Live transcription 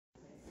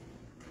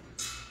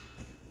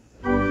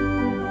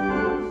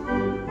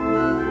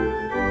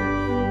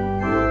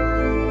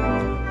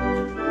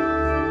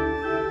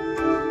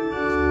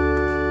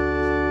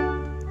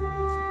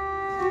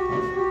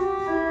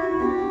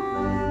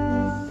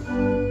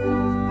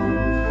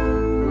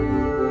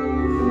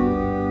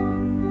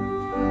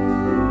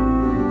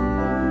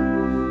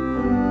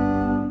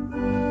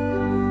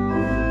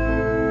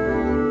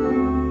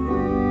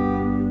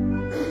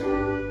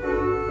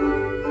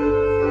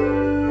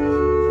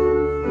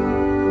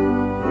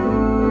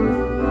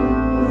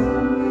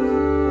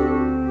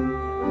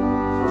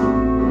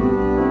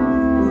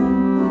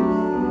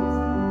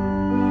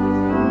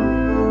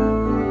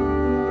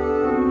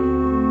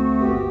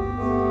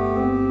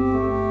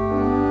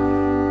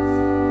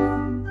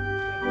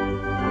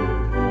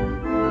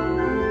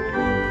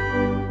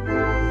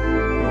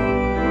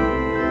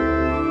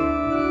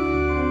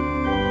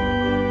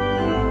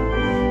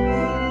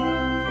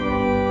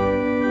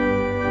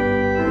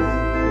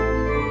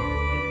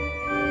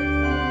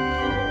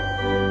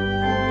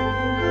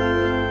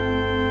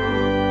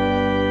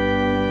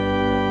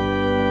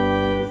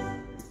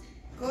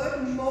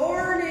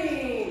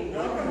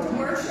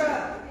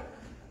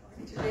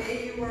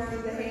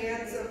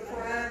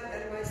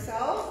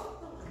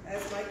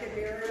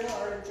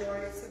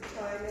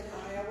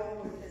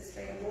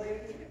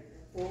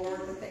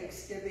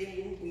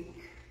Thanksgiving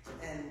week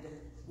and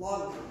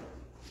longer.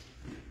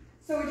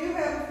 So we do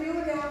have a few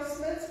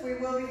announcements. We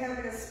will be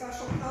having a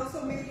special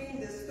council meeting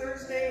this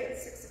Thursday at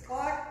 6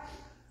 o'clock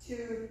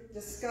to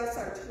discuss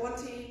our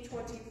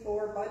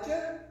 2024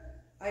 budget.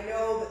 I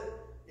know that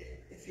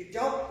if you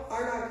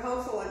aren't on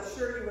council, I'm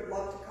sure you would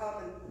love to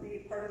come and be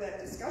part of that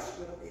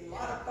discussion. It'll be a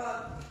lot of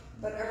fun,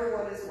 but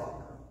everyone is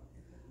welcome.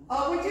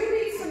 We do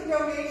need some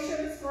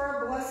donations for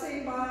our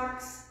blessing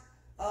box.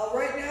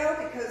 Right now,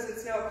 because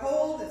it's now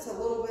cold, it's a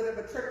little bit of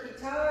a tricky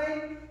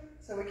time,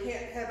 so we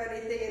can't have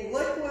anything in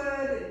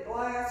liquid, in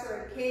glass,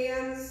 or in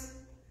cans.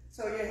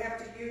 So you have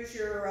to use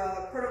your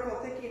critical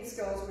thinking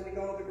skills when you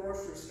go to the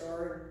grocery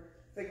store and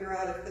figure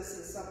out if this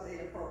is something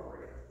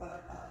appropriate.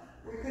 But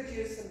we could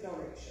use some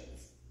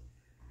donations.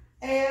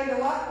 And a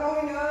lot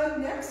going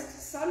on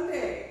next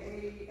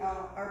Sunday.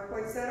 Our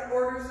poinsettia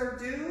orders are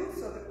due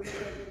so that we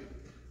can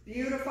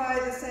beautify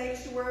the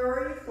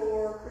sanctuary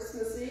for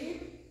Christmas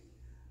Eve.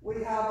 We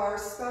have our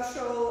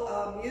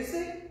special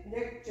music.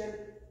 Nick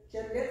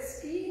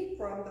Janitsky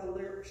from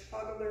the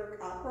Chicago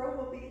Lyric Opera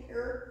will be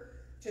here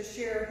to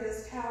share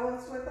his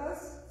talents with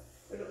us.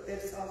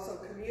 It's also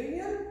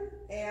communion,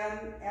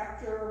 and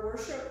after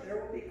worship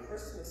there will be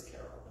Christmas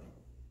caroling.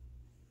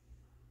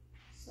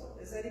 So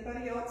does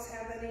anybody else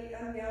have any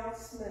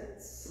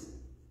announcements?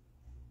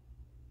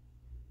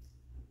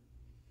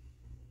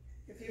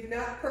 If you've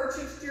not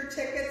purchased your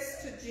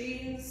tickets to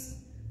Jean's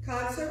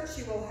concert,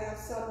 she will have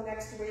some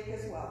next week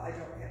as well. I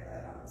don't have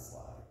that on the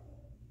slide.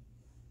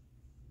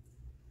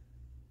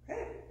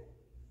 Okay.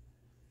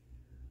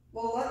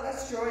 Well, let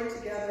us join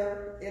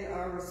together in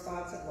our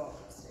responsive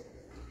welcome statement.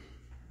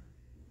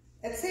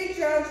 At St.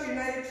 John's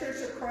United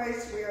Church of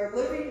Christ, we are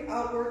living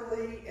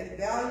outwardly and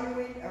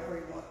valuing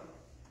everyone.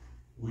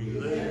 We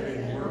live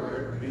and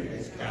work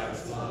amidst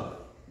God's love.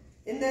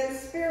 In that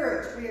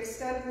spirit, we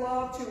extend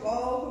love to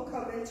all who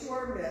come into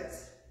our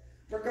midst,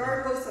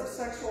 regardless of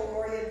sexual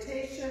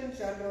orientation,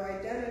 gender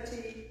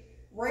identity,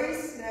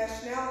 race,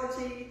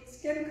 nationality,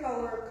 skin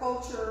color,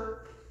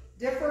 culture,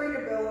 differing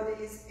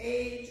abilities,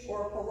 age,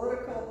 or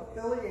political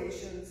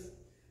affiliations,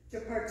 to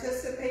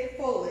participate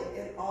fully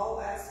in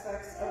all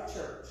aspects of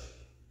church.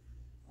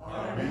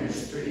 Our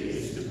ministry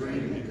is to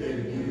bring the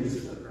good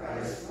news of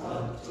Christ's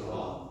love to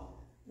all.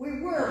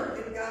 We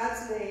work in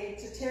God's name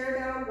to tear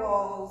down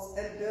walls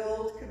and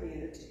build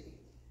community.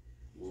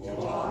 To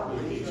walk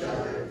with each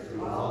other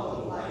through all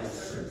of life's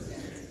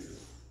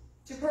circumstances.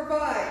 To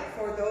provide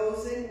for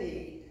those in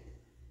need.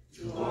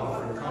 To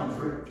offer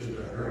comfort to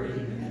the hurting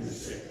and the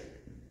sick.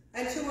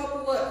 And to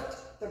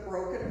uplift the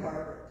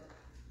brokenhearted.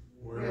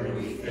 Where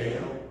we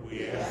fail,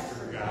 we ask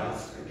for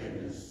God's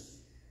forgiveness.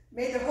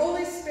 May the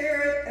Holy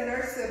Spirit and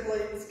our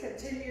siblings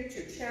continue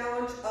to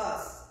challenge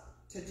us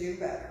to do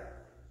better.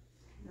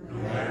 No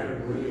matter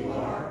who you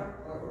are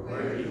or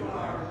where you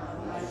are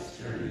on life's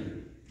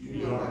journey,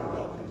 you are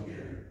welcome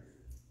here.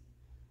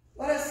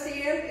 Let us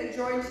stand and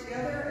join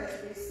together as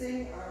we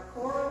sing our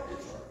choral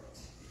introit.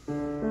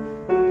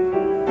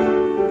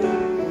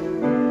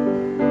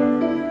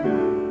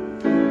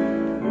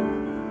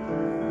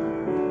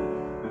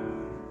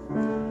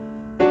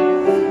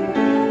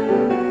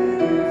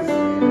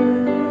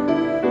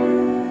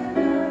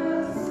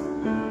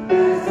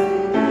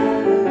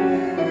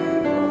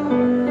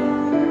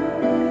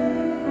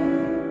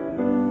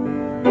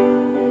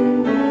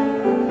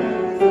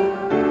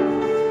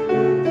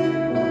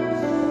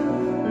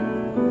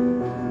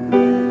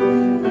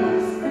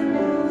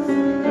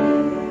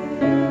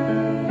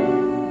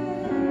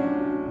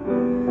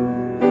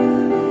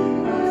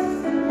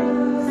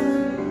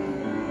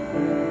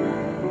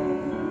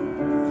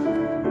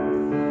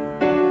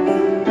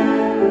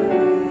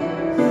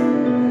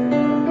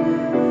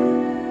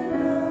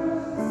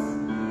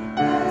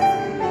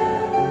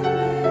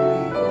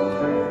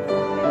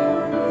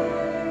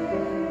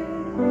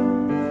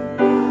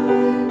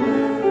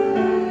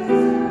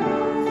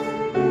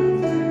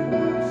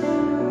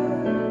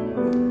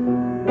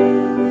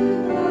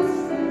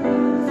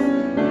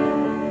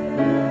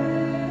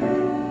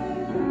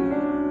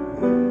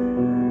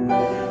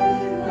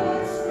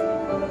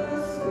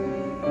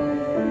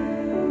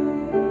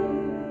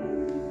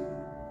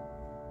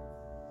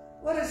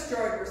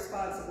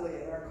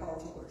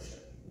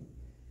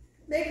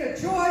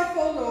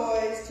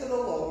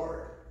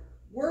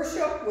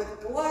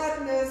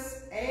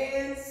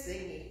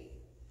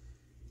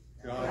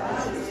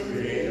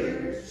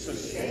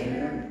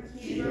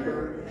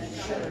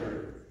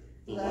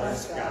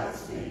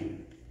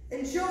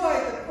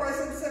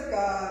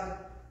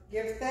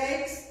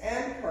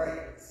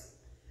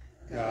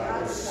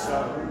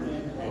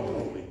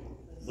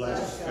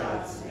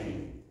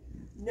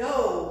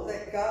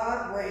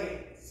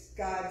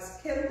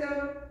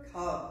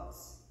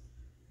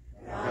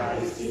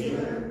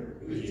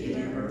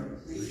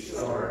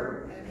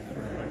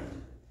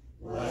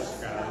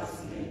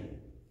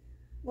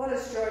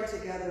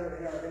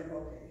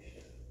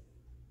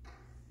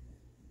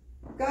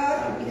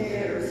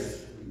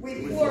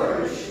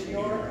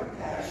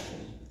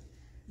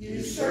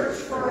 You search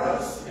for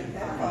us and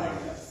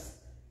find us.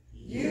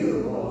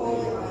 You, O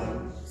Holy One,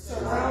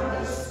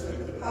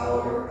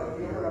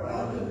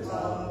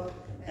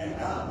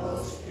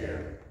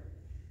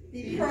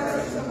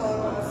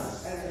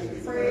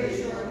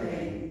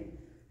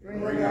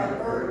 bring our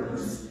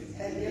burdens,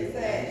 and give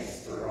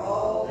thanks for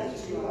all that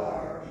you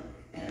are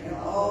and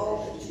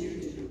all that you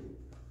do.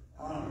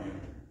 Amen.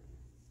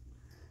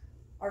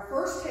 Our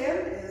first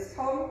hymn is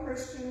Come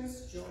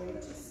Christians, Join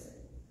to Sing.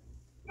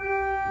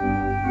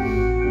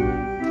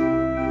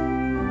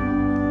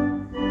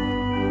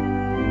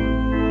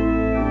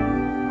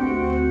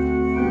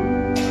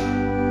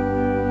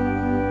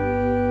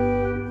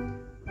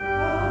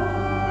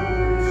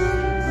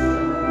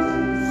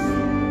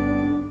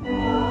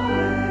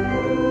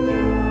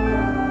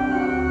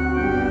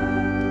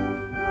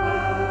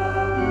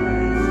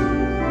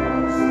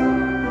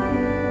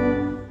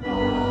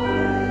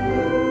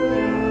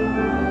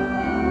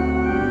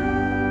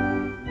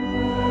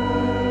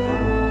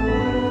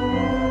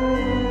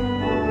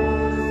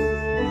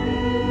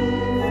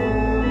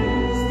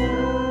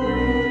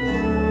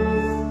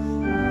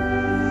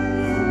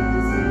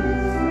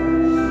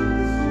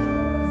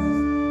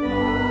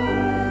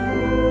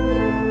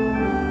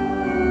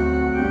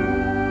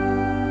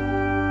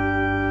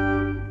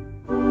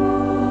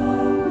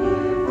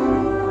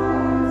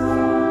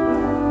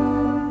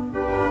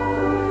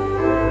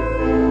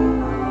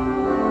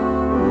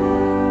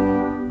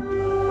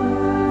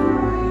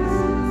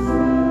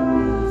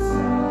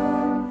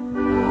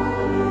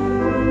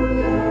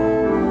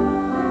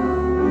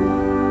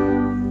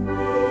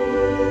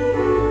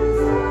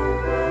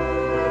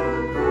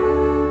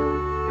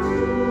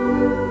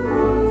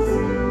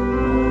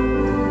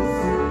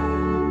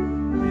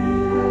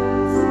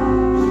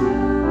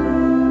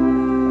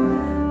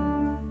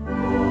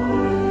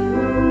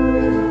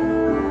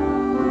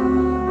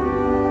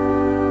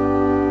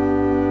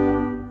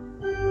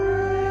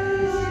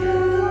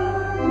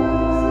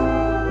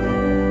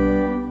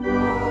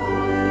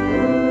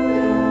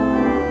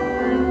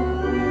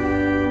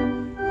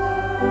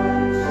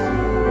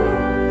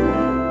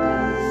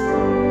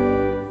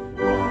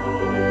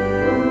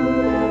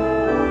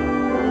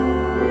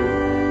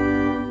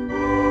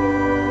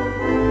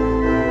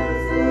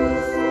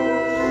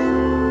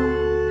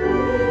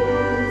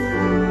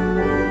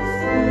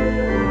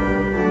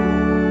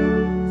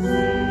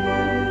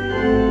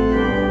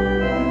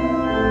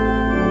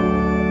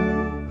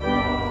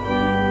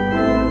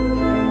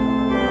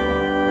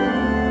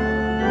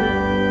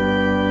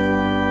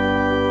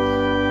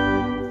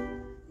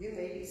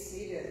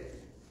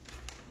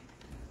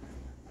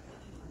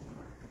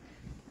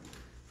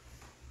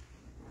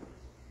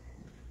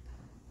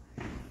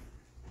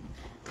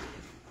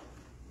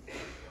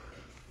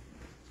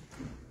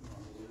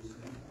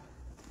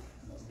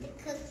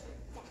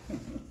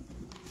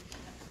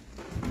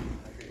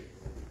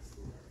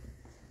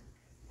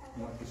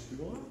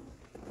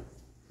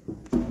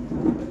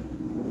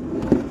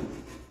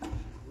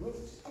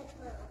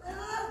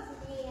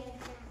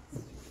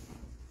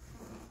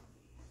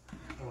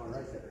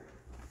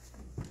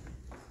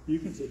 You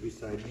can sit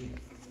beside me.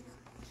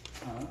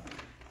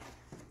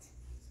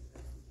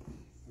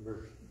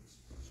 Remember,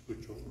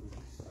 switch over to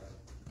this side.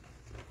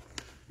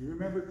 You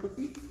remember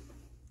Cookie?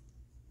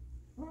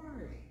 Hi,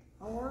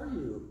 how are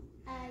you?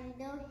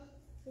 No,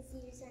 his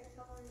ears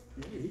are going.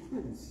 Yeah, he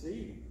couldn't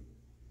see.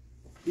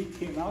 He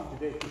came out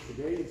today because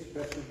today is a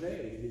special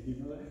day. Did you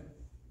know that?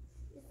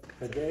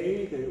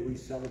 Today that we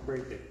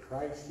celebrate that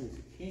Christ is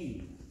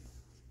King.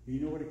 Do you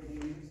know what a king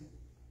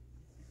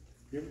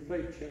is? You ever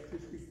played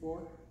checkers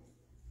before?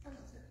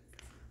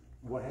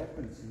 What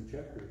happens in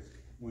checkers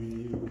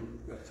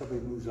when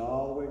somebody moves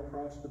all the way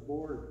across the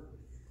board?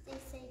 They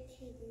say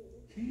king.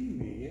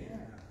 King,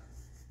 yeah.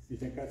 You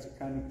think that's the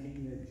kind of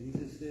king that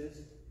Jesus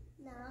is?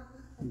 No.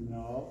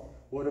 No.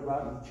 What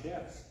about in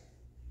chess?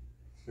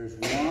 There's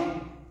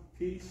one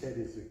piece that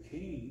is a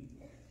king,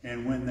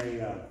 and when they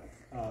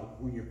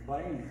when you're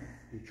playing,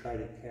 you try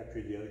to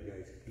capture the other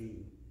guy's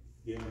king.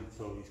 Again,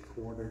 so he's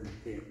cornered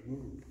and can't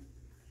move.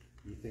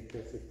 You think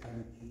that's the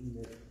kind of king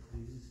that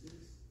Jesus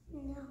is?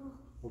 No.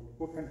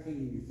 What kind of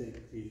king do you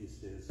think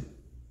Jesus is?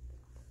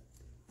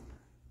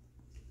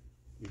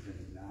 He's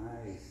a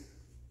nice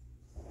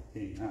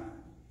king, huh?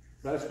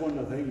 That's one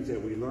of the things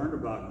that we learn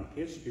about in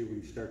history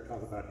when you start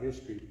talking about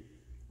history,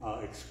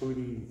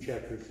 excluding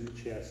checkers and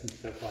chess and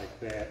stuff like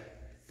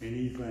that, and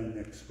even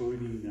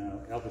excluding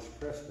Elvis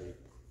Presley.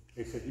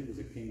 They said he was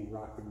a king of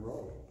rock and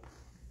roll.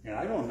 And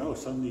I don't know,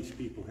 some of these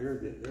people here,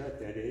 they're at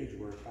that age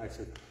where if I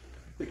said,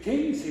 the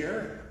king's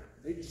here,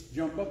 they just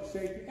jump up and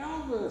say,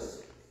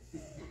 Elvis!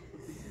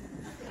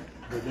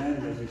 But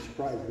then they'd be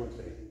surprised, wouldn't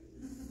they?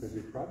 Because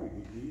it'd probably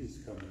be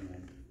Jesus coming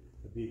in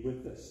to be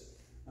with us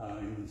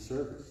in the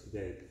service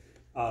today.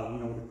 You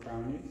know what a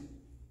crown is?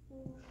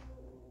 Yes.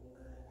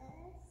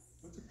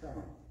 What's a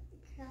crown?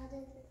 A crown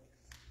is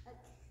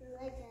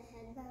like a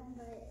headband,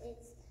 but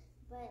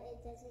it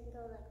doesn't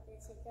go like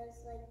this. It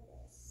goes like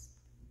this.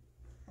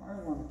 I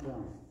want a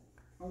crown.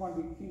 I want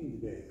to be king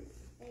today.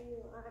 And you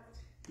aren't.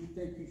 You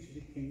think you should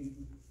be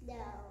king?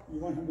 No. You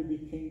want him to be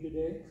king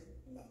today?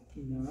 No.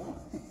 No?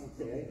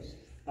 Okay.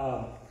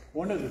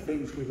 One of the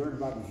things we learn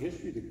about in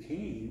history, the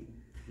king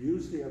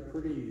usually are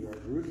pretty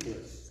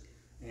ruthless.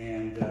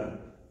 And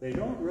they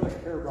don't really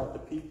care about the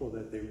people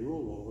that they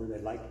rule over. They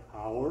like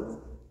power.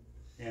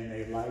 and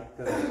they like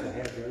to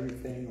have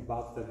everything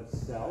about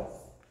themselves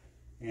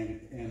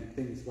and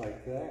things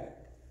like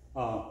that.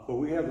 But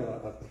we have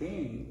a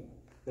king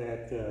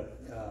that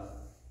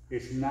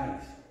is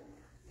nice.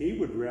 He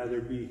would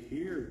rather be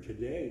here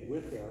today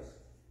with us.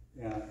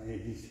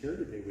 And he's here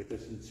today with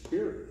us in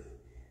spirit.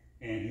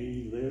 And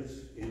he lives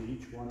in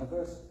each one of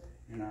us,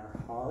 in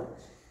our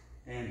hearts.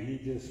 And he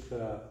just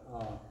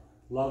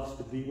loves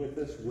to be with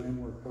us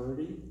when we're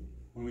hurting.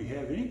 When we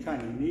have any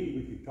kind of need,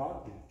 we can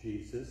talk to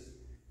Jesus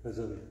because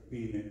of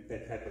being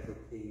that type of a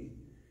king.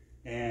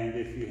 And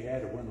if you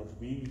had one of those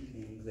mean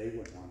kings, they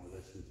wouldn't want to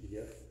listen to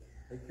you.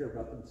 They care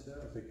about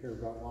themselves. They care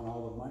about wanting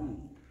all the money.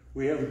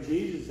 We have a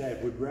Jesus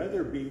that would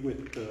rather be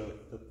with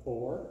the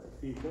poor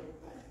people,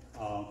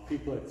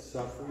 people that's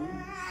suffering.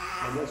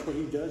 And that's what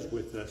he does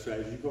with us.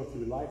 As you go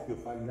through life, you'll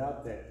find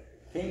out that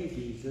King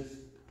Jesus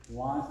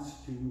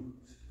wants to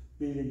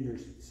be in your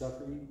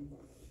suffering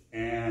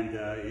and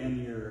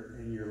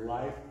in your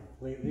life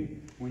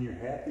completely. When you're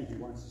happy, he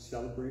wants to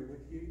celebrate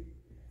with you.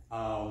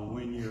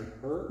 When you're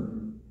hurt,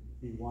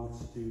 he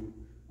wants to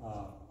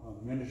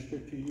minister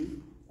to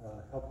you,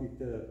 help you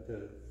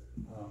to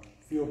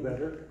feel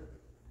better.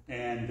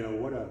 And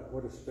what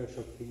a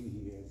special king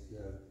he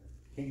is,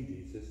 King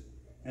Jesus.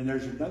 And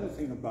there's another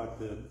thing about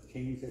the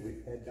kings that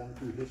we've had down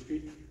through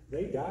history.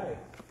 They die.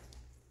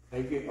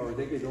 They get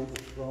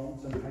overthrown.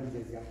 Sometimes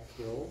they got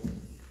killed,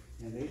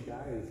 and they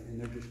die, and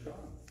they're just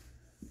gone.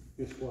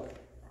 Guess what?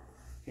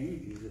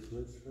 King Jesus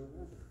lives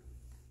forever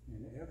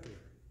and ever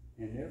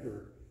and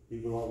ever. He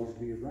will always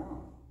be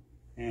around.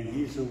 And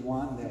he's the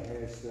one that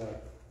has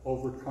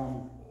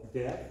overcome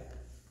death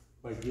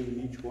by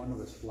giving each one of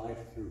us life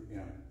through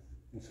him.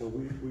 And so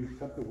we've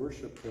come to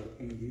worship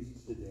King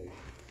Jesus today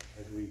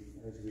as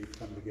we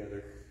come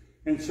together.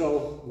 And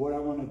so what I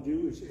want to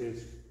do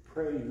is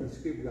pray. Let's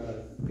give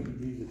King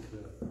Jesus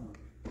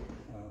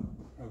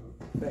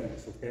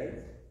thanks,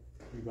 okay?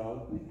 You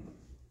bow with me?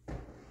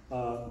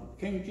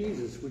 King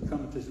Jesus, we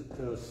come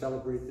to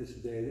celebrate this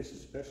day. This is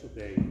a special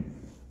day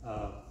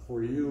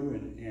for you,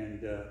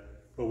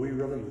 but we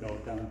really know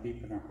down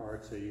deep in our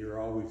hearts that you're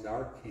always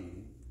our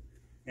King,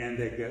 and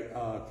that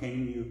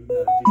Jesus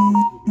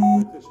will be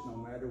with us no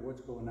matter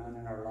what's going on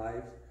in our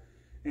lives,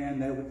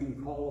 and that we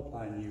can call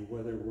upon you,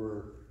 whether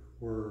we're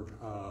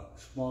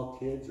small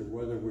kids or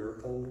whether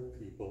we're old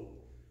people.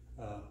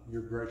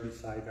 You're right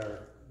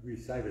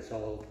beside us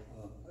all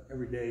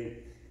every day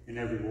in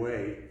every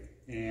way.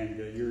 And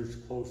you're as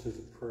close as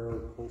a prayer,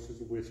 close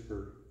as a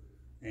whisper,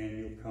 and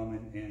you'll come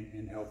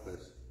and help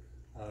us.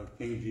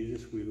 King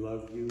Jesus, we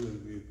love you,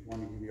 and we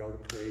want to give you all the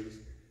praise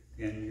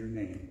in your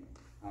name.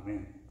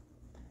 Amen.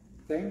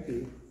 Thank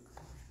you.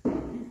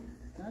 Can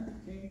I be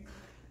king?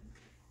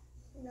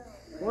 No.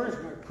 Where's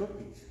my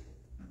cookies?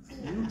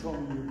 You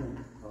told me you were going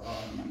to.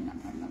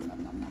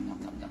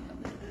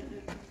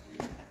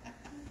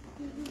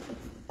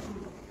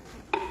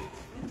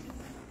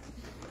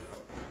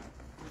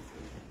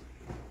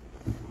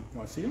 You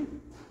want to see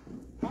him?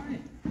 Hi.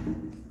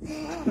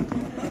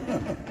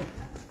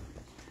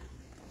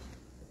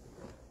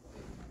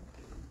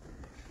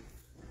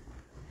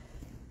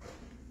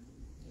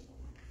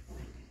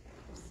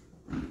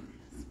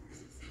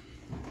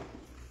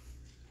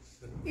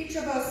 Each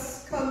of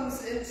us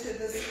comes into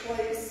this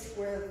place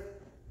with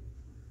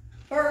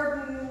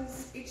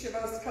burdens. Each of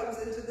us comes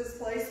into this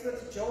place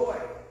with joy.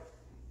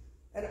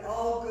 And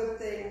all good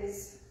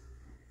things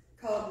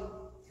come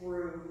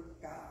through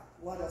God.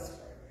 Let us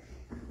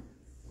pray.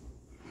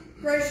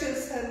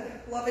 Gracious and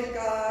loving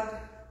God,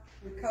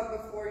 we come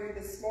before you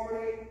this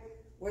morning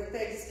with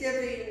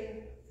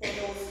thanksgiving for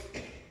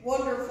those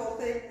wonderful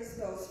things,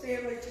 those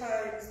family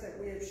times that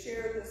we have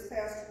shared this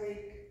past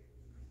week.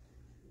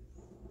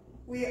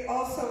 We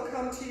also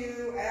come to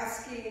you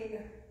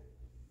asking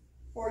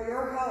for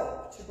your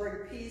help to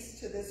bring peace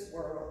to this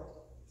world.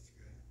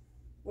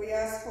 We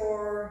ask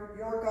for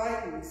your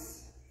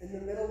guidance in the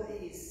Middle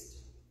East,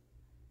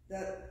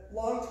 that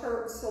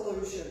long-term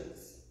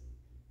solutions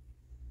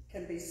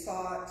can be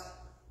sought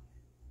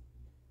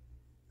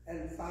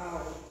and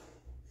found,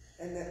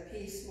 and that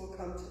peace will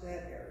come to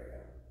that area.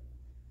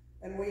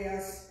 And we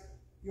ask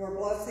your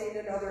blessing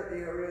in other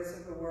areas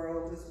of the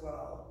world as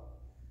well,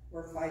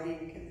 where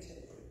fighting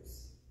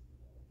continues.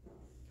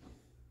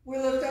 We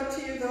lift up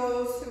to you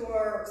those who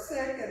are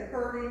sick and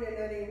hurting in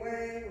any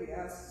way. We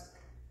ask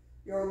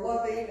your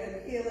loving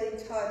and healing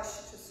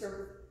touch to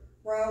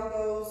surround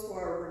those who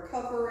are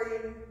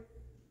recovering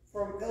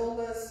from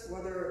illness,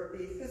 whether it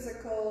be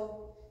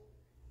physical,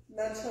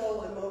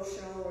 mental,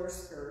 emotional, or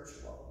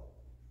spiritual.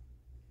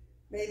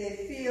 May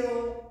they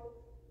feel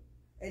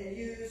and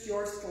use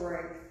your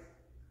strength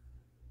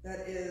that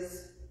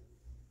is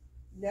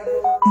never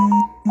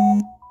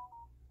ending.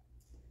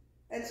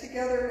 And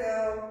together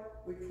now,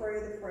 we pray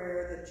the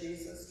prayer that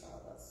Jesus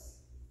taught us.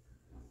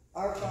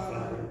 Our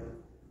Father,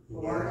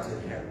 who art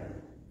in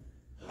heaven,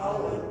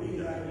 hallowed be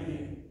thy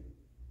name.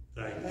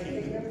 Thy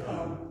kingdom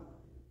come,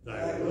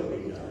 thy will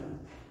be done,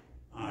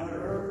 on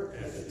earth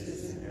as it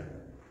is in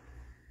heaven.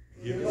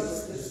 Give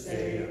us this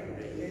day our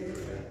daily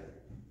bread.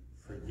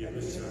 Forgive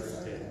us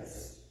our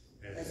debts,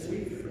 as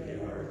we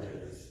forgive our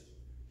debtors.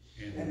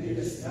 And lead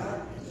us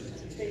not into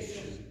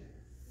temptation,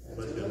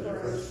 but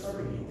deliver us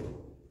from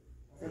evil.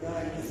 For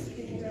thine is the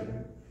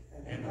kingdom,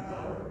 and the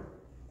power,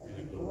 and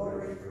the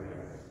glory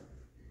forever.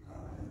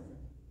 Amen.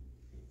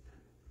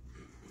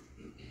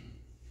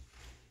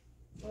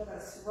 Let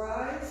us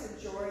rise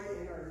and join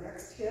in our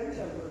next hymn,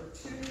 number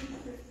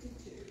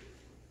 252.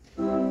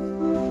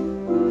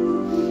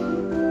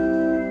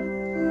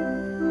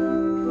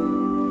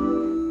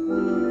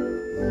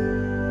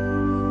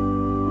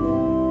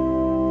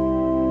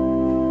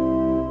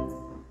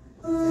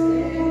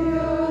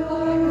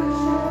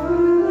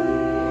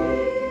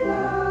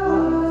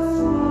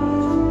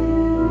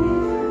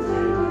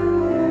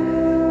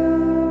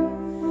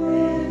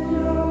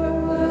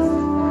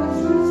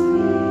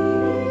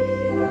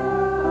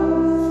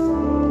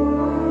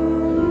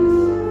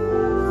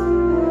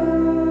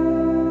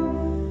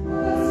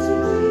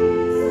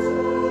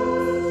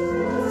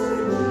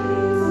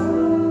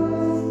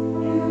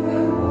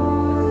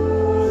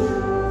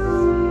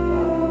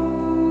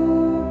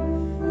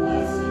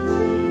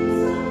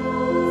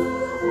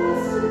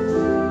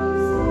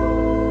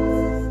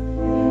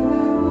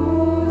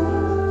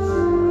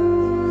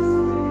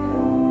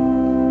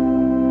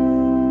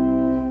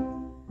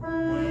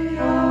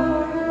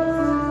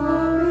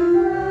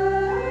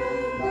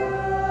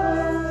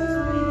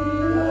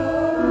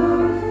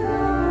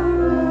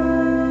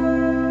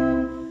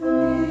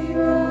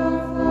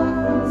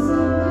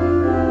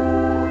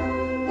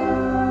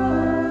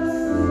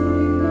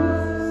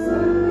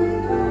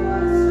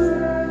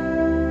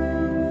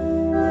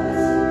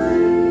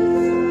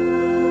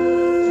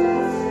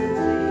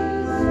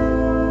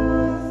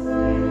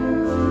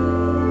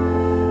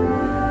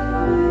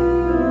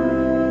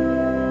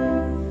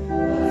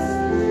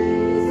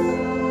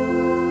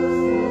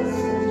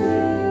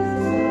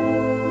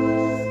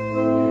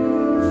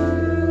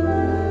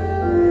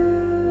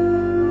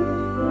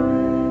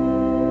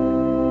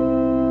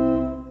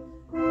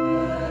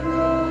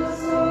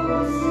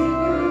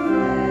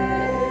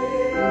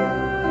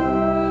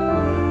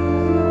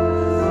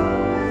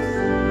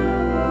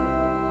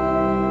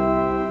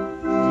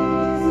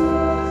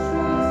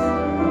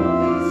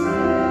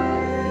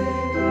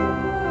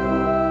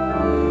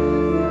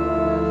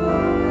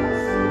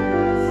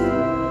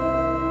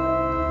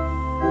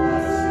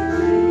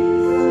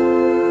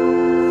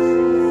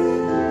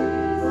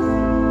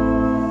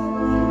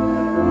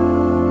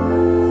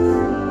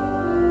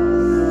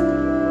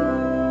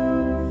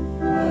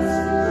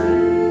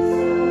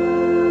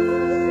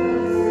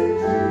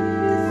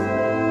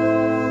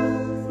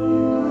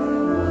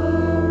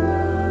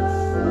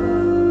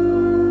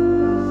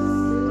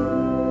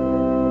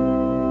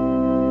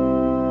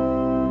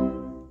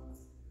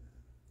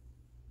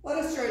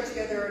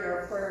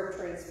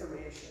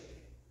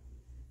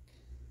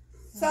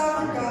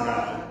 Sovereign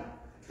God,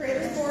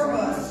 transform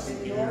us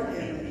in your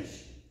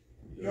image.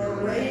 Your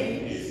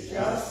reign is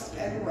just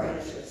and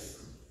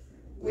righteous.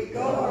 We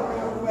go our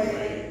own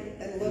way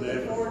and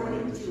live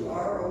according to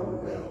our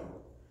own will.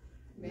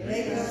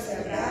 Make us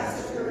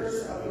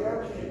ambassadors of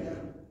your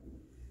kingdom.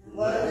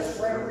 Let us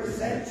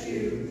represent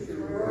you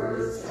through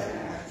words and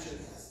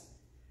actions.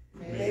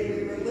 May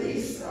we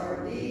release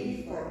our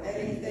need for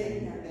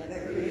anything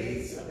that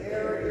creates a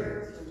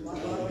barrier to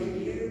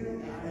loving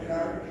you and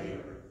our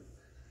neighbor.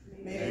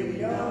 May we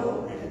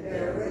know and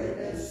bear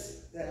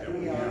witness that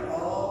we are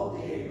all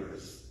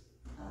neighbors.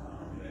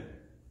 Amen.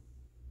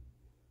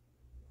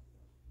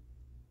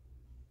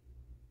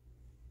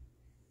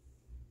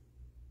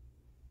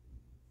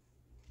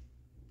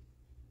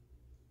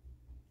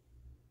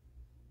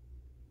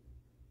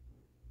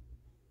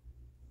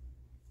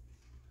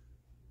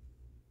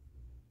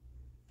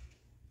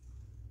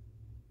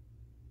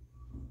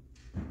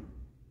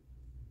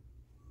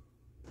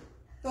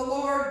 The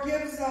Lord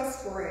gives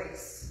us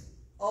grace.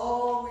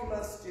 All we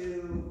must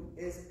do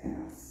is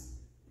ask.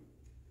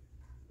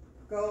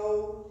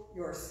 Go,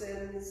 your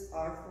sins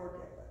are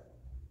forgiven.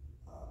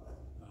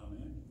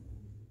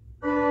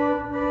 Amen. Amen.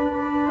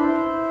 Amen.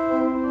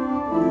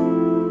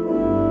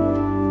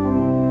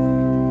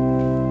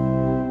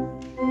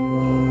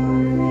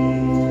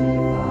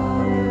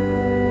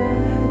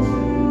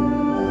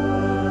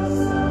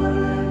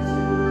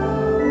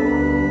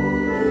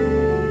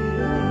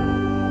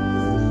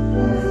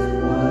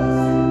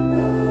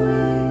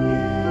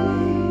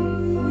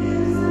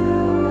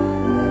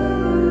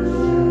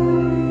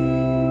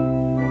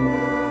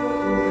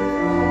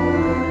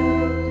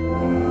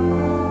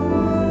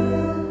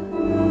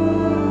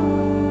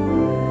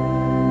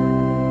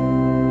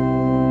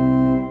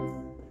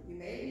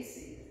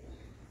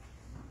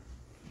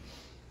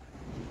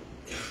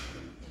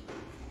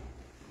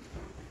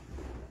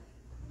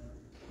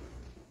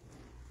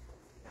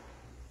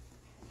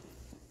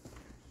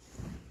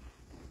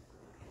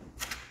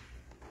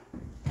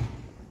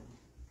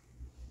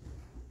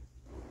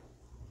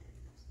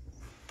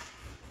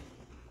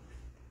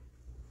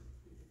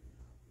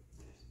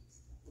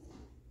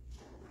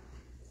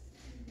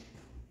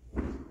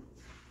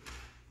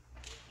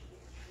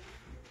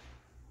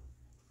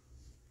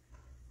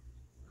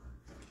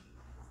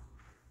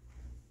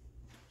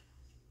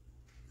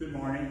 Good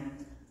morning.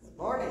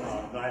 Morning.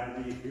 Glad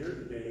to be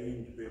here today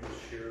and to be able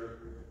to share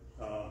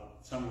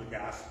some of the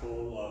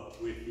gospel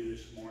with you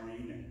this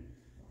morning.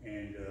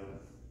 And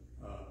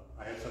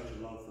I have such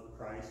a love for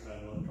Christ.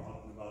 I love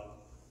talking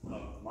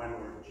about my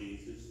Lord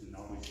Jesus and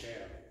always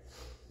have.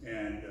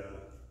 And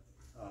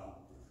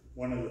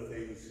one of the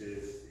things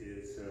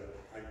is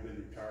I've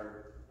been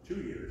retired 2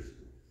 years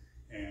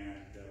and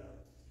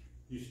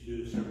used to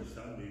do this every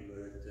Sunday,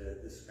 but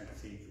this kind of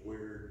seems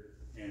weird.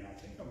 And I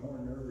think I'm more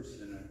nervous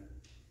than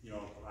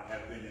I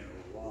have been in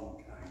a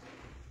long time.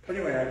 But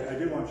anyway, I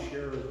do want to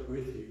share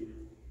with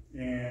you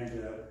and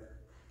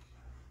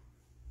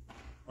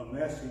a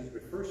message.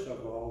 But first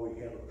of all,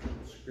 we have a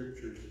couple of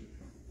scriptures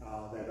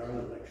that are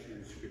the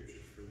lectionary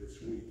scriptures for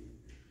this week.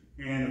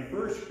 And the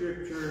first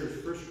scripture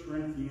is 1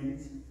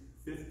 Corinthians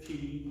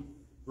 15,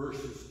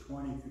 verses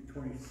 20 through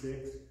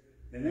 26.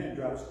 And then it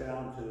drops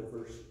down to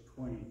verse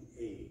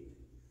 28.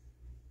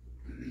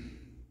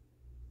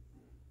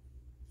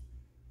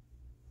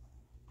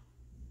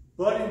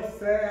 But in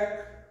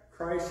fact,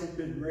 Christ has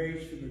been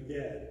raised from the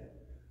dead,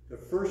 the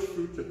first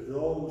fruits of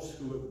those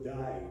who have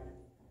died.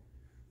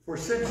 For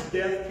since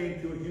death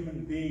came to a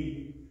human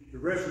being, the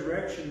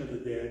resurrection of the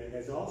dead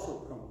has also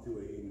come to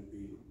a human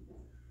being.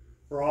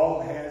 For all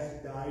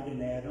has died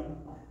in Adam,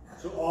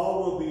 so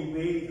all will be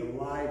made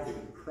alive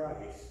in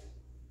Christ,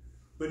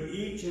 but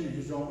each in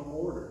his own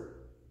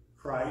order.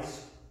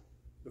 Christ,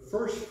 the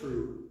first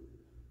fruit,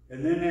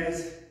 and then at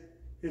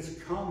his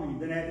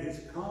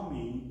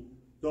coming,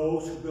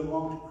 those who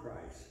belong to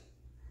Christ.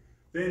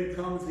 Then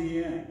comes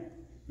the end,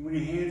 and when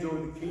he hands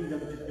over the kingdom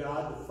to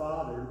God the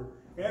Father,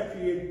 after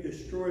he had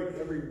destroyed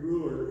every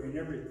ruler and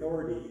every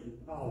authority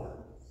and power.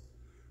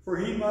 For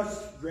he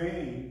must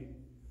reign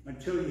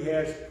until he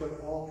has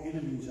put all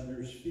enemies under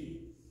his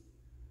feet.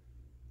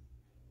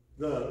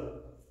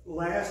 The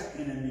last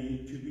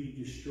enemy to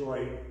be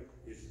destroyed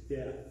is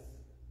death.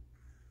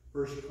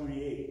 Verse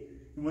 28.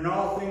 And when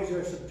all things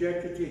are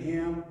subjected to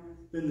him,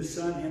 then the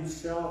Son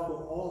himself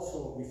will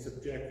also be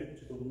subjected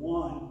to the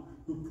one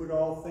who put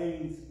all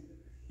things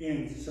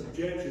in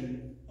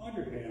subjection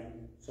under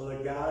him, so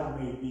that God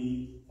may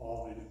be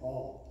all in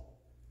all.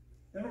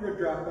 Then we're going to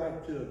drop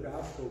back to the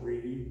gospel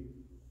reading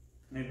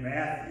in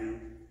Matthew.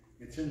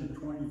 It's in the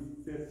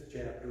 25th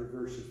chapter,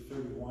 verses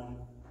 31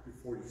 through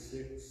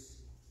 46.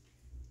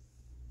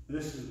 And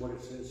this is what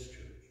it says, church.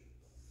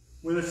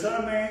 When the Son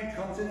of Man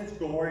comes in his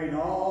glory and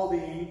all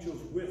the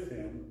angels with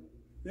him,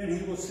 then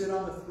he will sit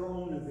on the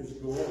throne of his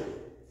glory.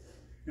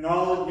 And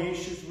all the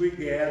nations will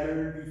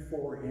gather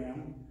before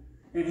him,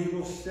 and he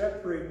will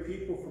separate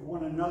people from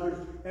one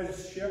another as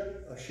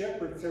a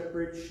shepherd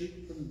separates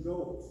sheep from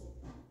goats.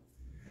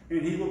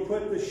 And he will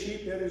put the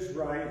sheep at his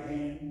right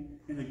hand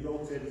and the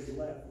goats at his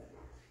left.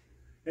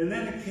 And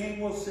then the king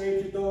will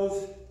say to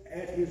those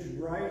at his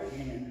right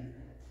hand,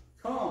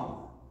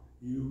 Come,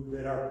 you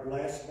that are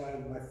blessed by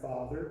my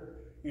Father,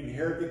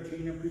 inherit the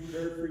kingdom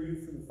prepared for you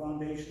from the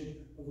foundation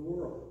of the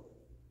world.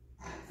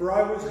 For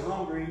I was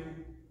hungry,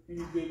 and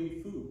you gave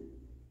me food.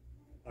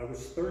 I was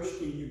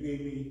thirsty, and you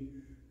gave me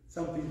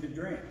something to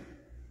drink.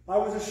 I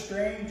was a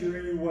stranger,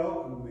 and you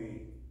welcomed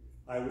me.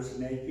 I was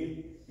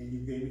naked, and you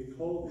gave me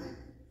clothing.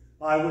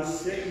 I was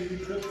sick, and you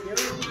took care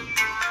of me.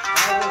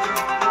 I was in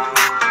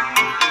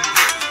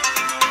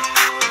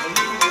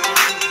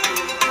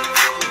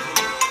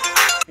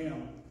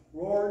prison.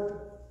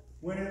 Lord,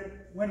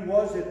 when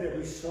was it that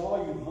we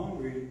saw you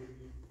hungry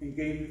and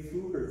gave you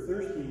food, or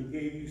thirsty and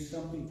gave you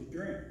something to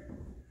drink?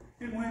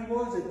 And when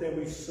was it that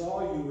we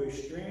saw you a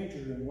stranger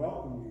and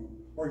welcomed you,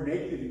 or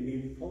naked and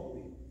gave you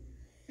clothing?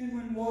 And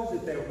when was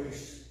it that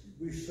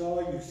we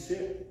saw you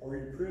sick or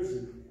in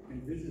prison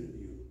and visited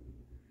you?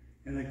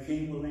 And the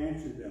king will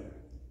answer them,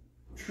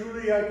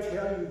 Truly I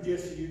tell you,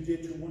 just as you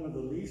did to one of the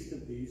least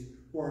of these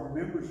who are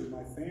members of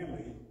my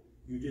family,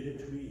 you did it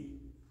to me.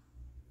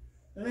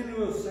 And then he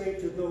will say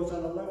to those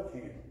on the left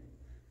hand,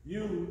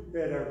 You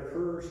that are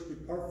cursed,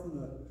 depart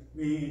from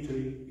me into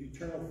the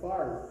eternal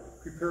fire,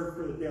 prepared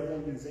for the devil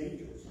and his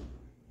angels.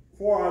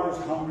 For I was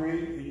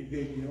hungry, and you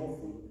gave me no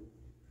food.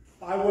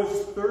 I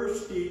was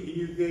thirsty, and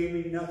you gave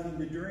me nothing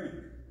to drink.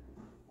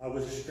 I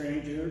was a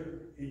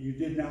stranger, and you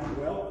did not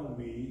welcome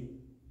me.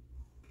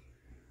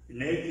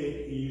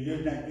 Naked, and you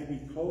did not give me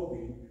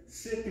clothing.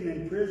 Sick and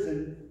in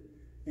prison,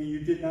 and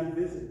you did not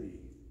visit me.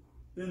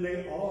 Then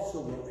they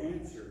also will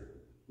answer,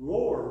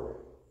 Lord,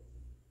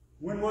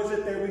 when was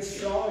it that we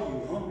saw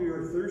you hungry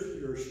or thirsty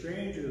or a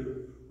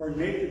stranger or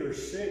naked or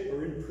sick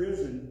or in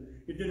prison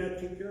and did not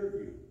take care of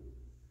you?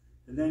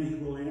 And then he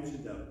will answer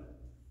them,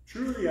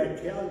 Truly I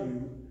tell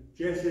you,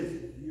 just as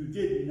you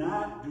did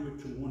not do it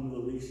to one of the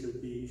least of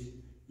these,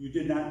 you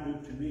did not do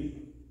it to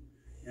me.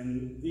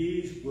 And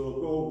these will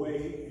go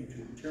away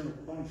into eternal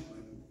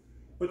punishment,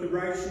 but the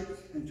righteous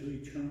into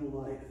eternal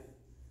life.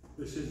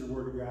 This is the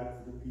word of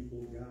God for the people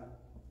of God.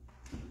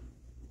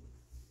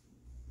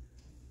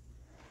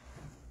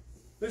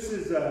 This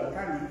is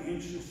kind of an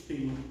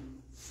interesting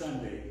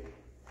Sunday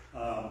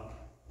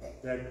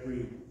that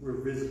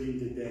we're visiting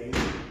today.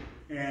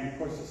 And of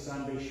course the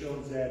Sunday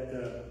shows that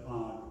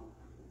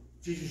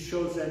Jesus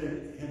shows that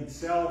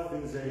himself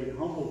is a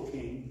humble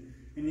king,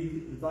 and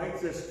he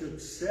invites us to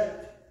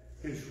accept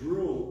his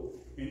rule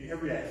in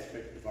every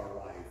aspect of our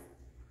life.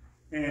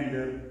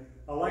 And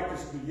I like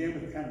to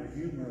begin with kind of a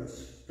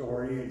humorous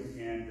story,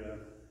 and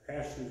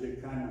pastors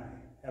that kind of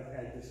have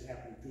had this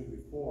happen to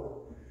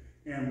before.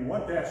 And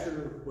one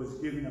pastor was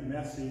giving a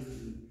message,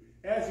 and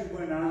as he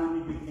went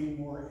on, he became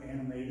more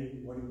animated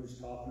in what he was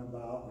talking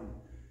about,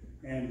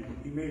 and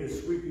he made a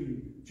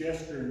sweeping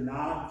gesture and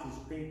knocked his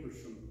papers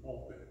from the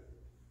pulpit.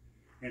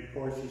 And of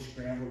course, he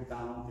scrambled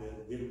down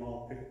to get them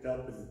all picked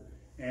up,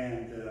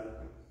 and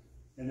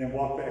then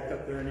walked back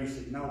up there, and he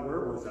said, "Now,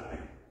 where was I?"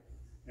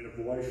 And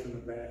a voice from the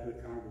back of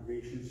the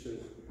congregation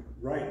says,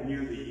 "Right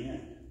near the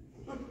end."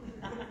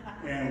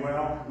 And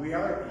well, we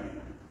are at the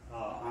end,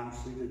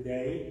 honestly,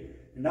 today.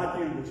 And not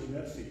the end of this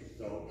message,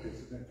 though, because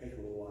it's going to take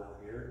a little while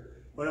here.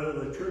 But of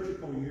the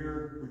liturgical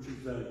year, which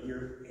is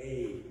year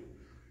A.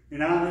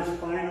 And on this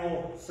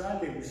final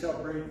Sunday, we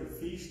celebrate the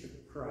feast of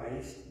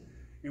Christ.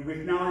 And we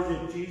acknowledge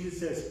that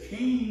Jesus as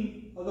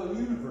King of the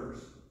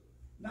universe.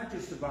 Not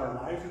just of our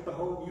lives, but the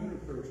whole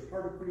universe,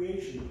 part of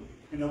creation,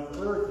 and of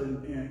earth,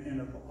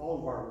 and of all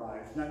of our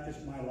lives. Not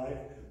just my life,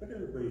 but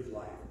everybody's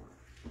life.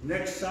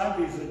 Next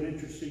Sunday is an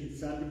interesting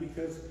Sunday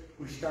because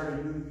we start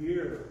a new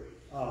year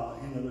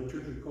in the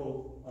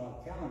liturgical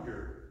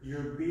calendar,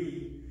 year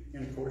B,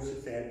 and of course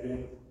it's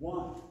Advent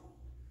 1.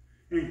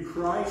 And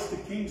Christ the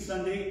King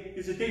Sunday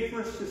is a day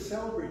for us to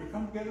celebrate, to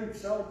come together and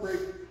celebrate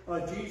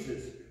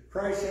Jesus.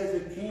 Christ as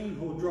a King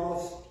who will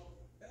draw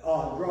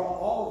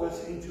all of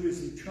us into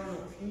his eternal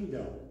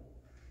kingdom.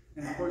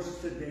 And of course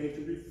it's a day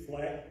to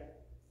reflect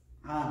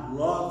on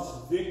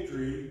love's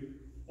victory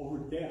over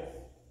death.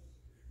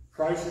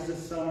 Christ is the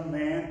Son of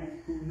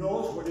Man who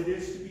knows what it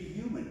is to be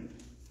human.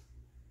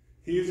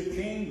 He is a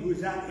king who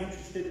is not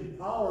interested in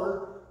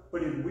power,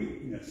 but in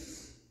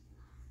weakness,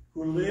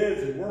 who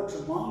lives and works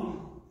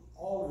among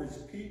all of his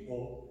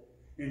people,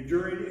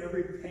 enduring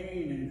every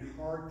pain and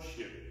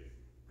hardship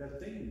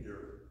that they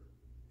endure.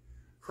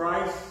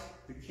 Christ,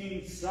 the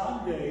King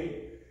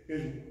Sunday,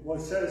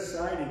 was set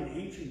aside in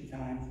ancient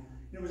times.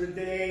 It was a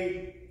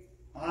day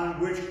on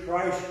which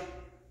Christ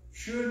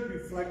should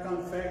reflect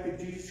on the fact that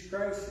Jesus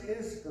Christ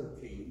is her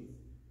King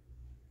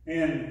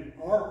and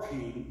our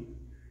King.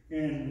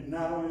 And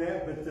not only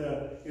that, but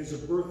is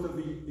the birth of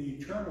the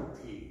eternal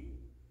King.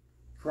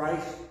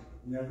 Christ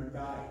never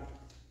died.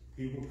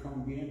 He will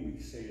come again. We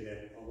say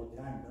that all the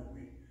time, don't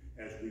we,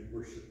 as we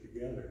worship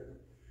together.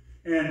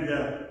 And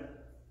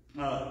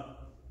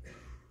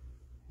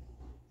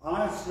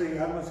honestly,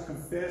 I must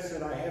confess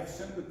that I have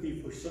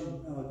sympathy for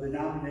some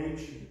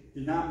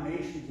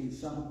denominations in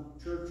some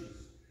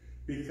churches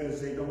because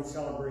they don't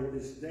celebrate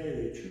this day.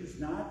 They choose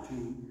not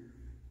to.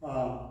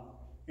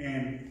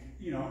 And,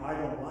 you know, I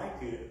don't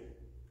like it.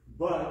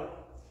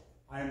 But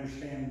I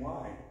understand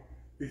why.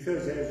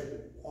 Because as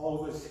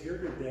all of us here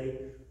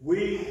today,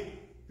 we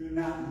do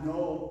not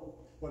know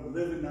what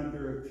living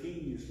under a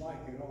king is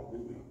like at all, do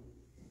we?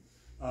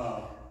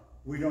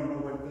 We don't know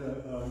what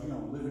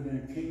living in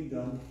a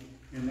kingdom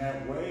in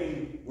that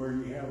way where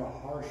you have a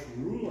harsh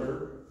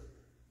ruler,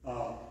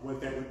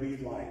 what that would be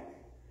like.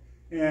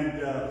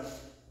 And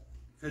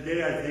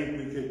today I think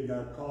we could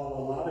call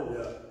a lot of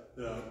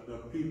the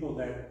people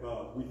that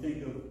we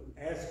think of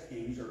as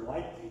kings or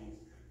like kings,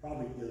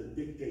 probably the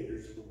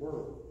dictators of the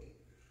world.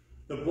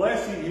 The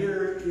blessing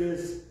here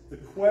is the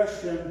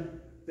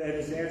question that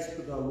is asked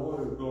of the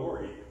Lord of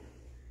glory.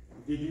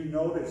 Did you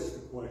notice the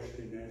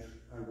question as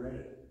I read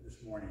it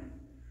this morning?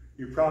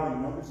 You probably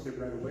noticed it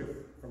right away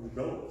from the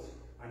goats.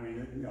 I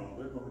mean, you know,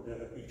 they're going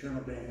to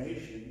eternal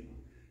damnation.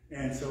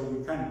 And so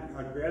we kind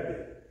of grabbed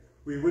it.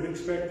 We would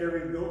expect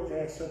every goat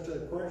to ask such a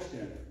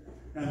question.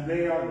 And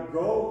they are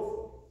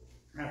goats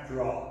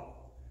after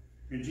all.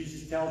 And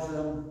Jesus tells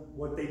them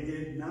what they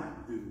did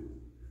not do,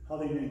 how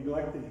they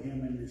neglected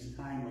him in this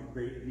time of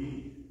great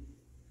need.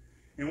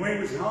 And when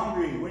he was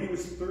hungry, when he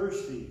was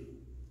thirsty,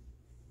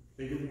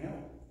 they didn't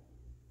help.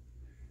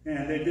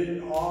 And they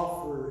didn't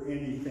offer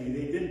anything.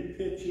 They didn't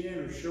pitch in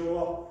or show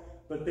up,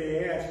 but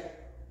they asked,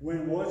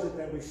 when was it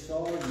that we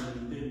saw you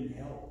and didn't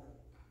help?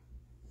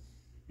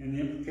 And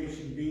the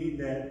implication being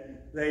that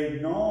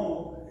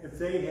if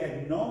they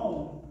had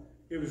known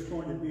it was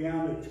going to be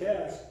on the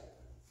test,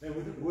 they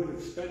would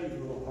have studied a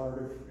little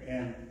harder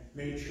and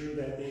made sure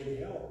that they would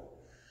help.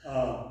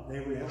 They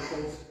would help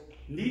those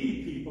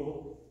needy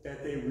people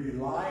that they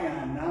rely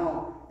on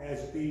now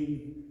as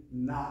being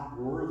not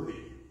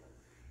worthy.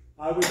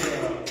 I was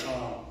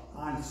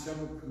on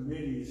several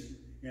committees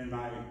in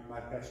my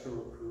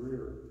pastoral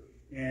career,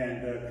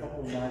 and a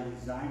couple of them I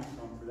resigned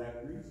from for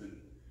that reason.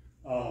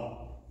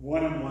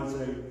 One of them was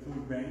a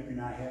food bank,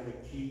 and I had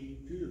a key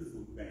to the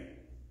food bank.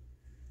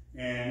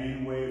 And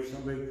anyway, if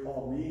somebody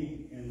called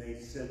me and they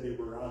said they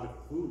were out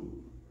of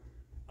food,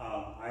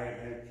 I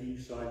had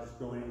keys, so I just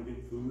go in and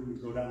get food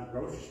and go down to the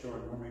grocery store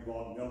and normally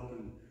bought milk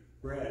and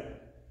bread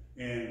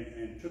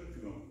and took to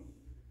them.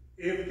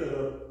 If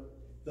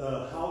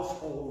the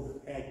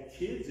household had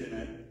kids in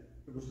it,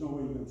 there was no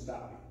way you could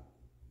stop me.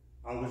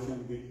 I was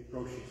going to get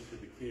groceries for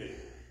the kids.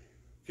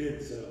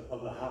 kids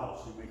of the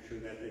house and make sure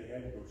that they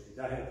had groceries.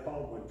 I had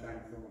called one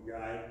time from a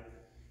guy,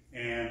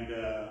 and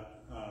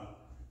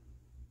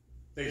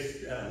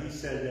he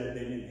said that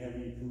they didn't have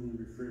any food in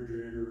the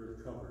refrigerator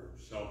or cupboard.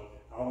 So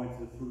I went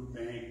to the food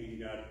bank and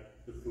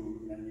got the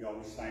food, and then you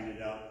always signed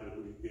it out to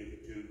who you gave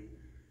it to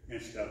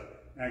and stuff.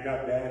 And I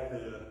got back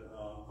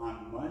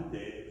on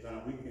Monday. It was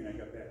on a weekend. I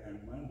got back on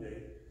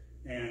Monday,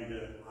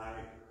 and I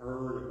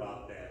heard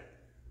about that.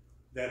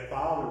 That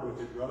father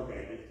was a drug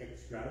addict,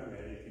 ex-drug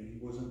addict, and he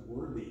wasn't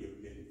worthy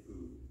of getting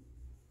food.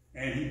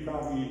 And he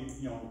probably,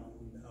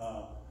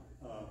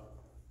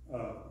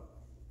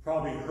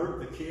 probably hurt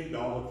the kid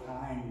all the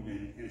time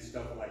and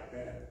stuff like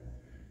that.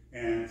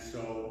 And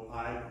so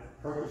I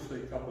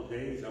purposely, a couple of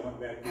days, I went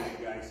back to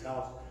the guy's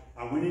house.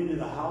 I went into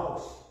the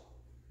house,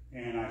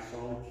 and I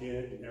saw the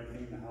kid, and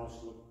everything in the house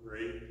looked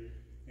great.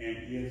 And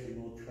he had some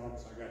little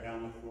trucks. I got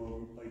down the floor,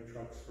 we played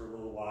trucks for a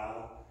little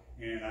while,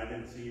 and I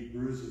didn't see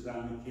bruises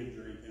on the kids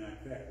or anything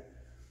like that.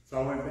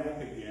 So I went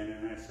back again,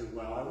 and I said,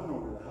 well, I went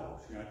over to the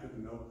house. I took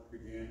the milk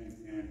again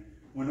and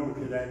went over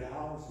to that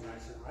house, and I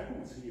said, I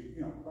don't see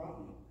a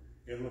problem.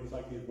 It looks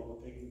like he's well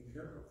taken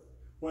care of.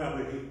 Well,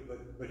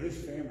 but his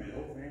family, the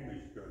whole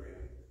family's drug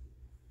addict.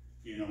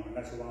 And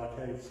that's why I'll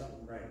tell you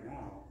something right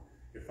now.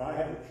 If I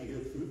have a kid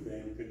at food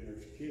bank and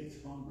there's kids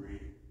hungry,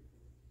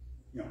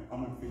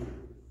 I'm gonna feed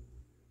them.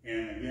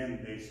 And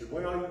again, they said,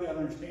 well, you gotta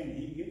understand,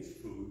 he gets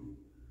food.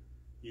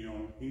 He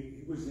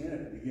was in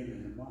at the beginning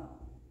of the month.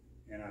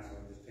 And I said,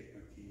 I'll just take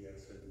my key. I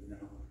said,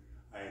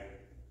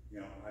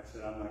 I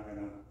said, I'm not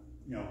gonna,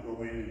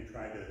 go in and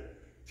try to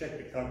check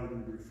the cupboard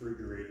in the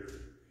refrigerator.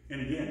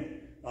 And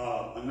again,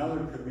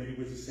 another committee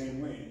was the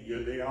same way.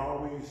 They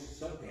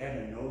always had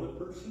to know the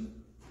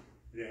person.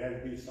 It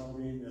had to be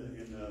somebody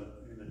in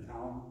the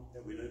town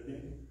that we lived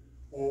in,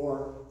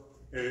 or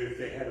if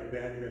they had a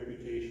bad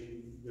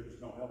reputation, there was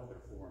no help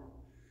there for them.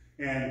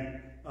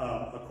 And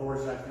of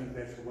course, I think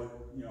that's what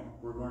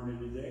we're learning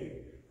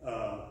today.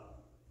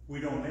 We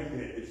don't make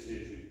that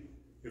decision.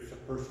 If a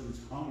person's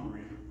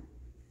hungry,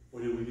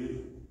 what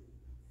do?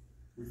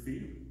 We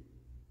feed them.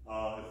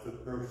 If the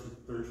person's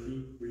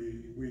thirsty,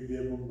 we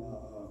give them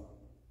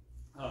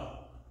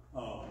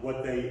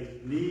what they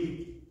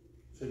need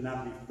to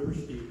not be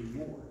thirsty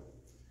anymore.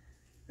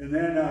 And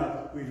then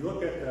we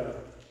look at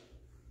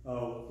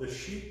the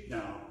sheep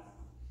now,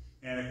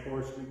 and of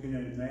course we can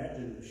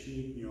imagine the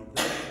sheep,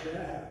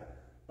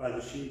 by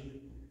the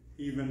sheep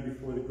even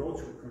before the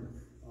goats were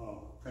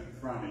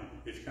confronted.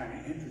 It's kind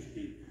of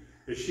interesting.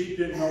 The sheep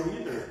didn't know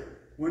either.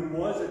 When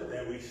was it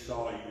that we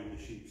saw you?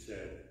 The sheep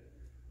said.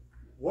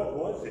 What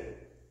was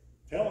it?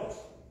 Tell us.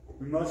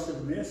 We must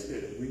have missed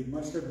it. We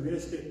must have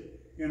missed it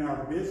in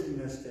our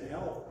busyness to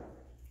help.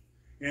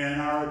 And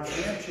our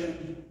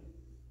attention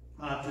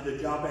to the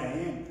job at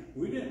hand.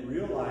 We didn't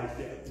realize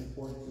the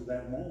importance of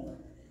that moment.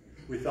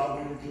 We thought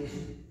we were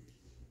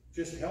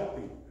just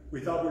helping. We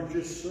thought we were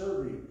just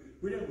serving.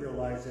 We didn't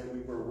realize that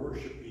we were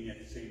worshiping at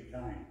the same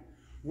time.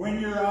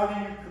 When you're out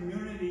in your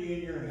community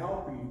and you're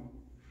helping,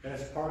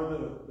 that's part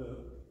of the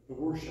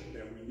worship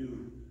that we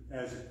do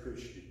as a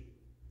Christian.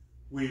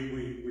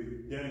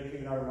 We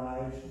dedicate our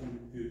lives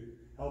to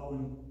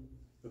helping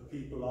the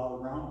people all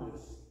around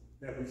us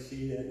that we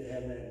see that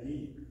have that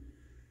need.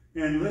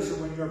 And listen,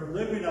 when you're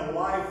living a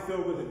life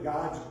filled with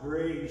God's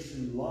grace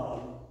and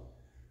love,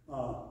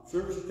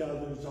 service to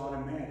others is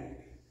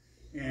automatic.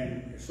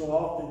 And so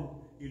often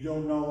you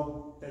don't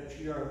know that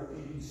you are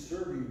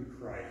serving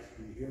Christ.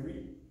 Do you hear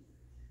me?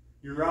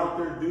 You're out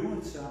there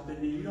doing something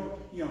and you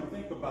don't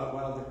think about,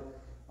 well,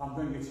 I'm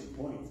going to get some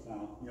points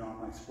now,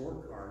 on my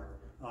scorecard.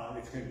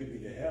 It's going to get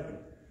me to heaven.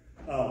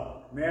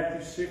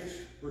 Matthew 6,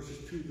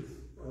 verses 2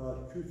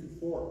 through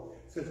 4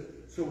 says,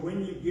 so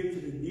when you give to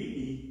the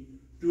needy,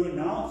 do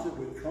announce it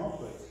with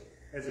trumpets,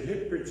 as the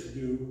hypocrites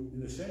do in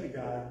the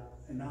synagogue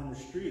and on the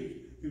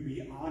street, to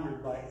be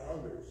honored by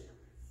others.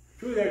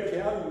 Truly I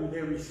tell you,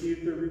 they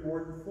receive their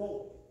reward in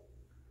full.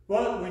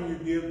 But when you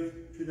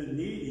give to the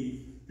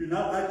needy, do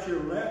not let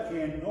your left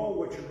hand know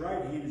what your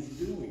right hand is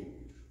doing,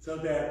 so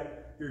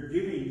that your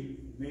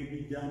giving may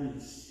be done in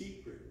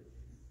secret.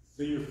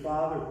 So your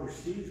Father who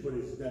sees what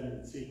is done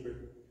in secret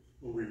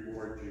will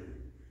reward you.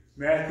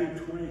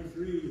 Matthew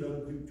 23,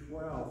 11 through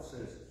 12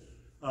 says,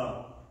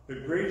 the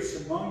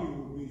greatest among you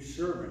will be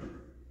servant.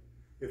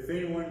 If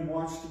anyone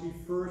wants to be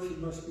first, he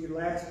must be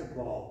last of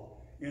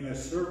all, and a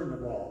servant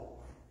of all.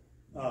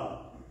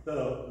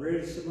 The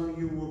greatest among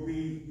you will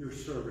be your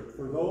servant.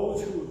 For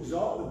those who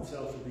exalt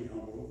themselves will be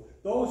humbled.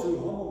 Those who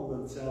humble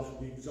themselves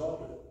will be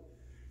exalted.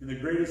 And the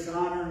greatest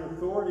honor and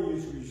authority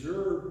is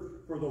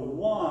reserved for the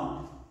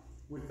one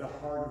with the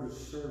heart of a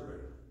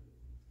servant.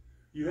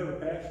 You have a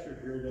pastor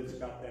here that's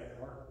got that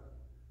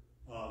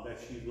heart, that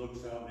she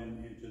looks out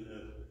into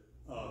the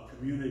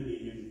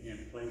community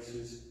and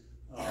places,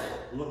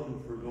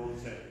 looking for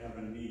those that have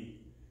a need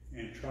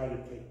and try to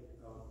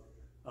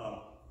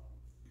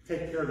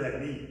take care of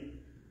that need.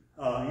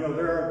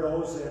 There are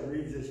those that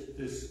read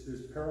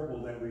this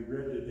parable that we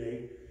read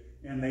today,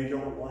 and they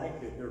don't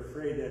like it. They're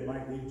afraid that it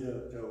might lead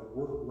to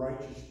work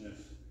righteousness.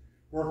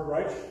 Work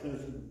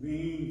righteousness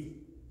means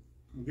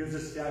It gives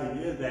us the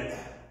idea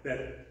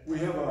that we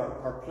have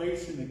our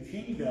place in the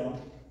kingdom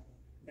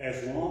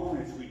as long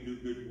as we do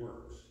good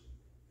works.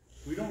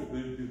 We don't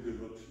do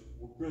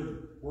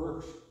good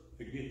works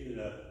to get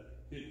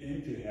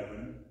into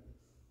heaven,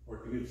 or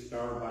to get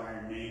starred by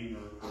our name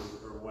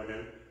or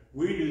whatever.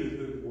 We do the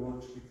good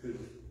works because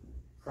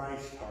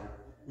Christ's heart.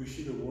 We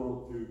see the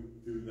world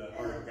through the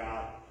heart of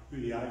God,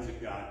 through the eyes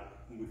of God,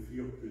 and we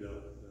feel through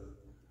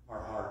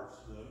our hearts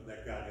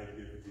that God had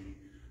given me.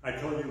 I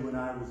told you when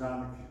I was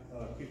on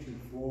the kitchen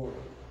floor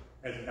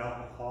as an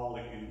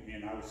alcoholic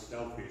and I was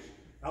selfish.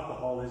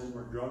 Alcoholism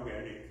or drug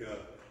addict,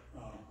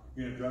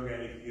 being a drug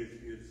addict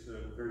is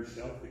very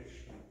selfish.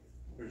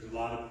 There's a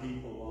lot of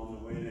people along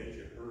the way that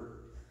you hurt.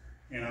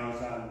 And I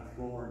was on the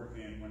floor,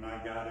 and when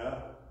I got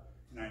up,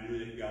 and I knew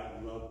that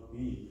God loved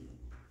me,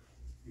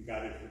 and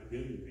God had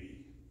forgiven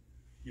me,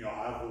 you know,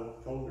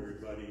 I've told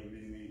everybody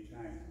many, many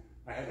times,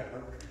 I had a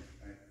heart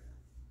transplant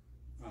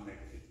on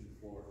that kitchen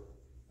floor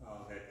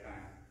that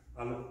time.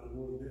 I looked a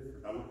little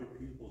different. I look at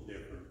people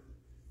different.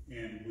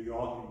 And we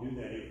all can do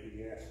that if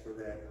we ask for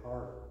that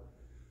heart.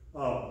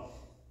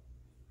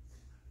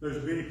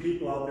 There's many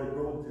people out there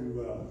going to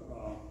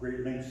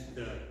great lengths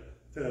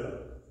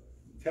to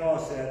tell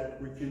us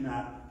that we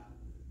cannot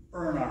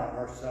earn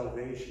our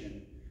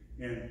salvation.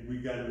 And we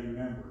got to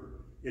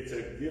remember, it's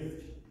a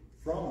gift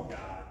from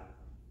God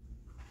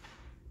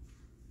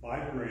by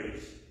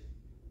grace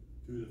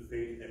through the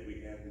faith that we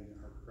have in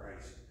our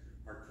Christ,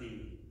 our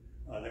King,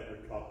 that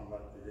we're talking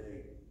about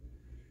today.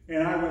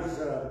 And I was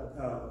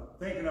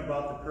thinking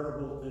about the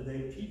parable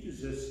today. It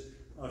teaches us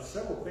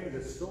several things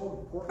that's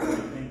so important, I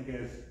think,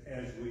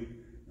 as we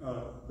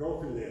go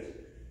through this.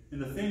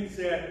 And the things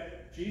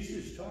that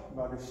Jesus is talking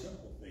about are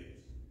simple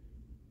things.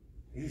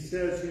 He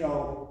says, you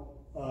know,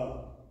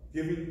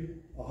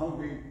 giving a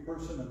hungry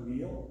person a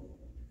meal,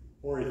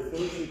 or a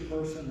thirsty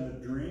person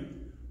a drink,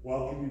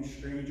 welcoming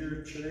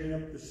strangers, cheering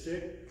up the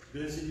sick,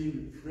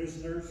 visiting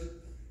prisoners,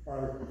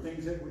 are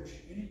things that which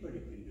anybody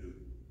can do.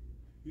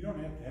 You don't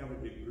have to have a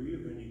degree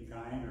of any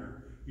kind,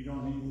 or you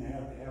don't even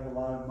have to have a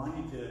lot of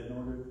money in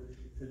order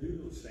to do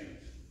those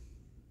things.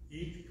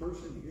 Each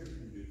person here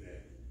can do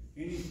that.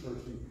 Any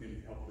person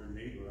can help their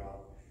neighbor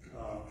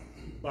out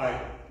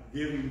by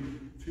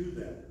giving to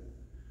them.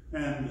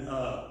 And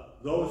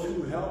those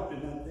who helped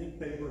did not think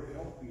they were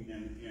helping,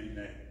 and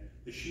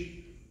the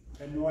sheep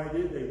had no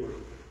idea they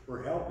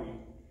were helping.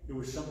 It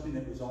was something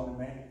that was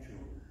automatic to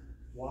them.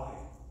 Why?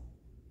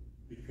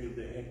 Because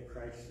they had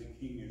Christ the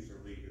King as their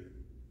leader.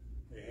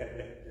 They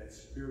had that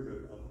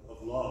spirit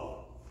of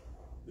love,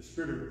 the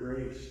spirit of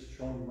grace,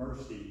 showing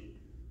mercy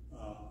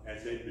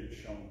as they've been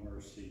shown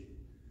mercy.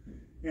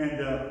 And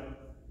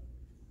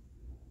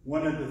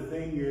one of the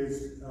things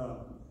is, I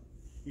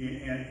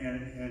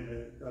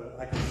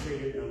can say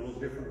it in a little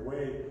different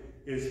way,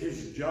 is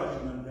his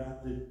judgment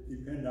not to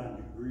depend on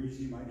degrees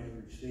he might have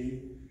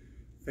received,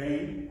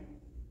 fame,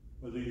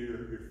 whether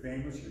you're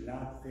famous or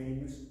not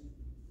famous.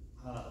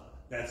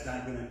 That's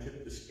not going to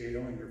tip the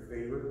scale in your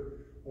favor,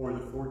 or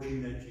the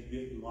fortune that you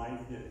get in life,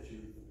 that you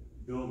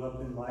build up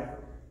in life.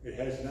 It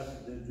has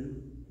nothing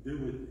to do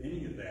with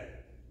any of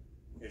that.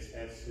 It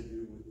has to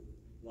do with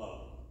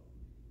love.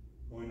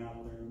 Going out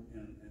there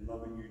and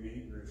loving your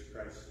neighbor as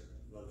Christ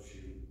loves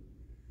you.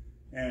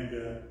 And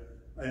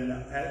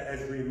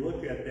as we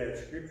look at that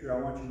scripture,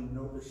 I want you to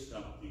notice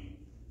something.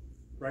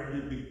 Right in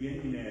the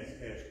beginning,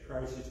 as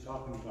Christ is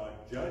talking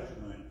about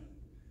judgment,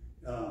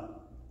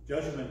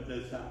 judgment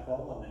does not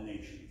fall on the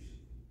nations.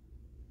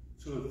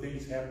 So if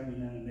things happening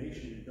in a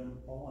nation, it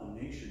don't fall on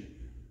a nation.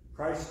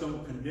 Christ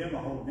don't condemn a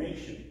whole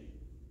nation.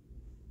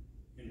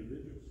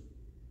 Individuals.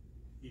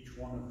 Each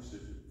one of us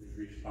is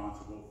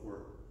responsible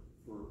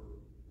for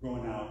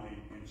going out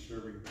and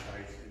serving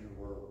Christ in the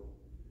world.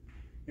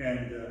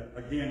 And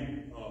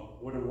again,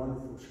 what a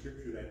wonderful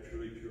scripture that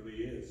truly,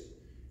 truly is.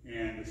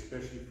 And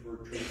especially for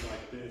a church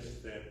like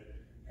this that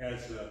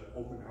has an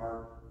open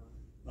heart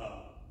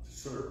to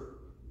serve.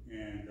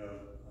 And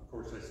of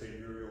course, I say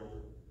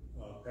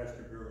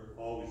Pastor Muriel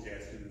always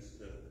asking us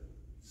to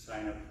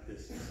sign up for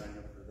this and sign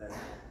up for that.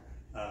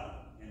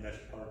 And that's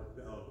part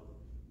of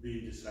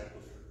being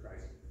disciples for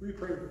Christ. We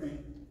pray with me.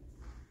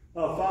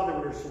 Father,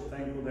 we're so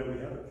thankful that we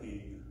have a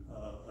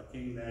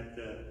king that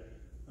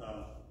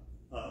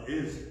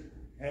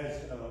has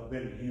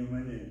been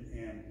human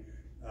and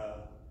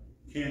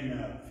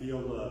can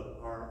feel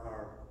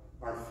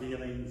our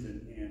feelings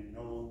and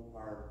know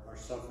our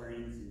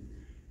sufferings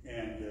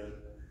and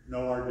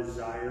know our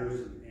desires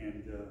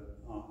and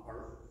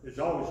is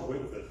always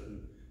with us.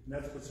 And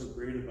that's what's so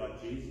great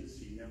about Jesus.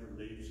 He never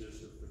leaves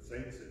us or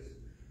forsakes us,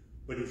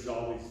 but he's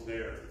always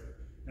there.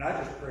 And I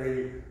just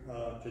pray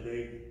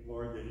today,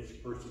 Lord, that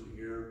each person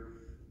here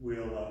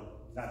will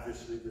not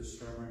just read this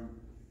sermon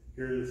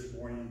here this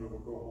morning, but we'll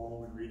go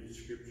home and read the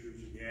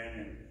scriptures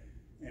again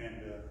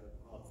and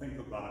I'll think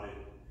about it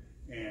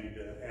and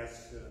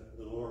ask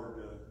the Lord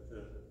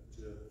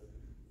to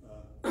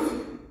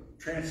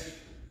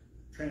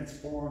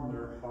transform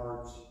their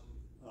hearts,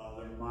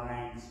 their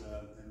minds,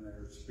 and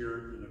their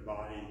spirit and their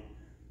body,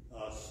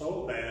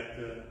 so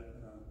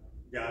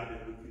that God,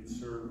 that we can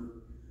serve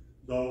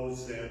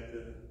those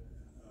that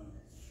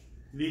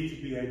need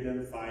to be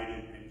identified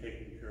and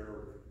taken care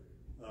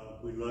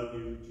of. We love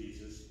you,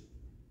 Jesus,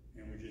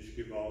 and we just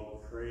give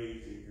all the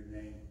praise in your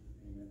name.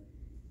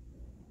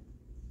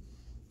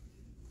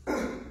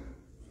 Amen.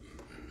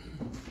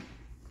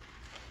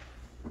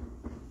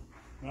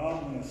 Now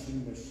I'm going to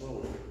sing this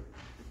solo.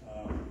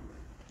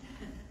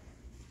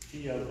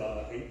 Key of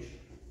H.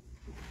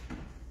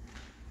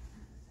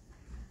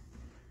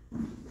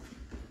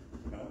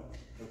 No?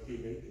 No key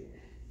of H?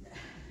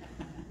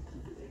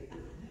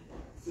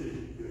 C,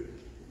 good.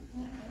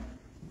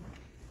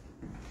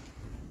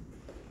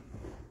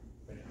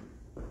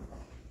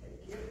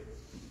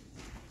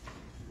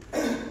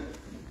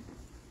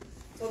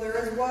 So there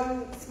is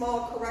one small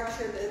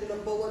correction in the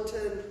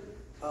bulletin.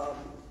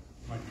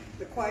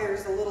 The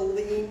choir's a little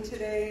lean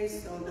today,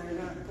 so they're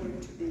not going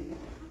to be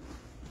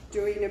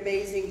doing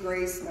Amazing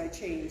Grace, My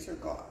Chains Are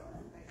Gone.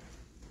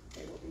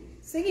 They will be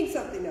singing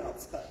something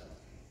else, but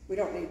we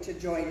don't need to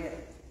join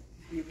in.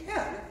 You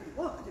can if you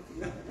want, if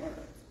you want.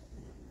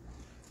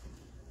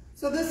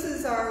 So this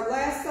is our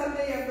last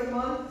Sunday of the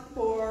month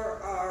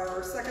for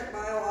our second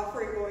mile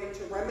offering going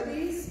to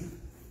Remedies,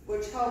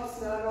 which helps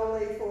not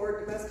only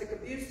for domestic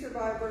abuse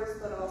survivors,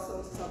 but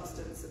also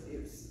substance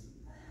abuse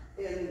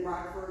in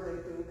Rockford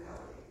and Boone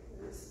County.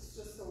 And this is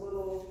just a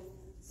little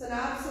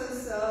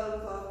synopsis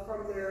of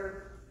from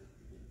their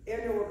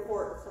annual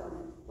report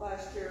from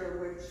last year,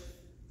 which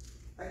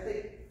I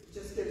think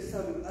just gives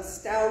some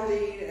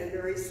astounding and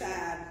very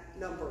sad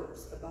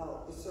numbers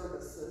about the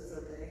services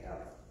that they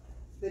have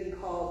been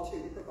called to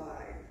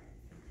provide.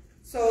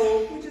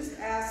 So we just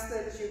ask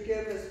that you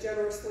give as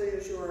generously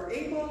as you are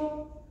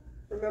able.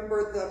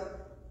 Remember, the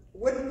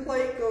wooden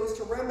plate goes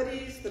to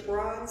Remedies, the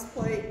bronze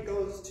plate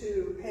goes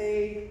to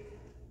pay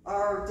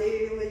our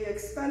daily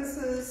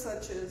expenses,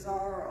 such as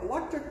our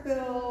electric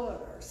bill and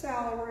our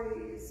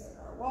salaries and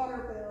our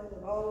water bill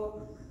and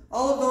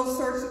all of those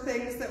sorts of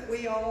things that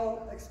we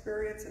all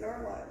experience in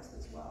our lives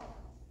as well.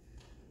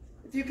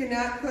 If you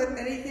cannot put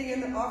anything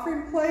in the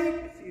offering plate,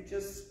 if you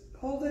just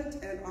hold it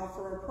and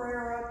offer a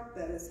prayer up,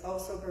 that is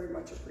also very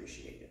much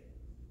appreciated.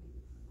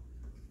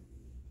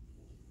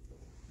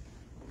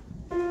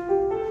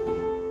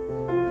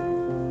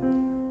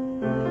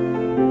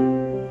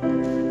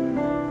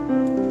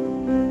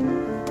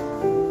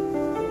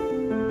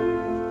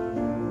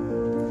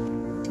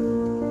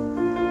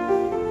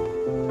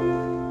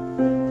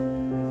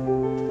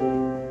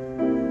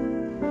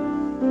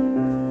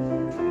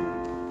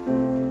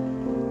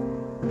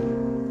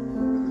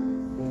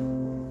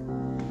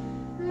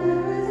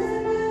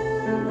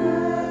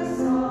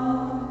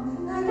 Song,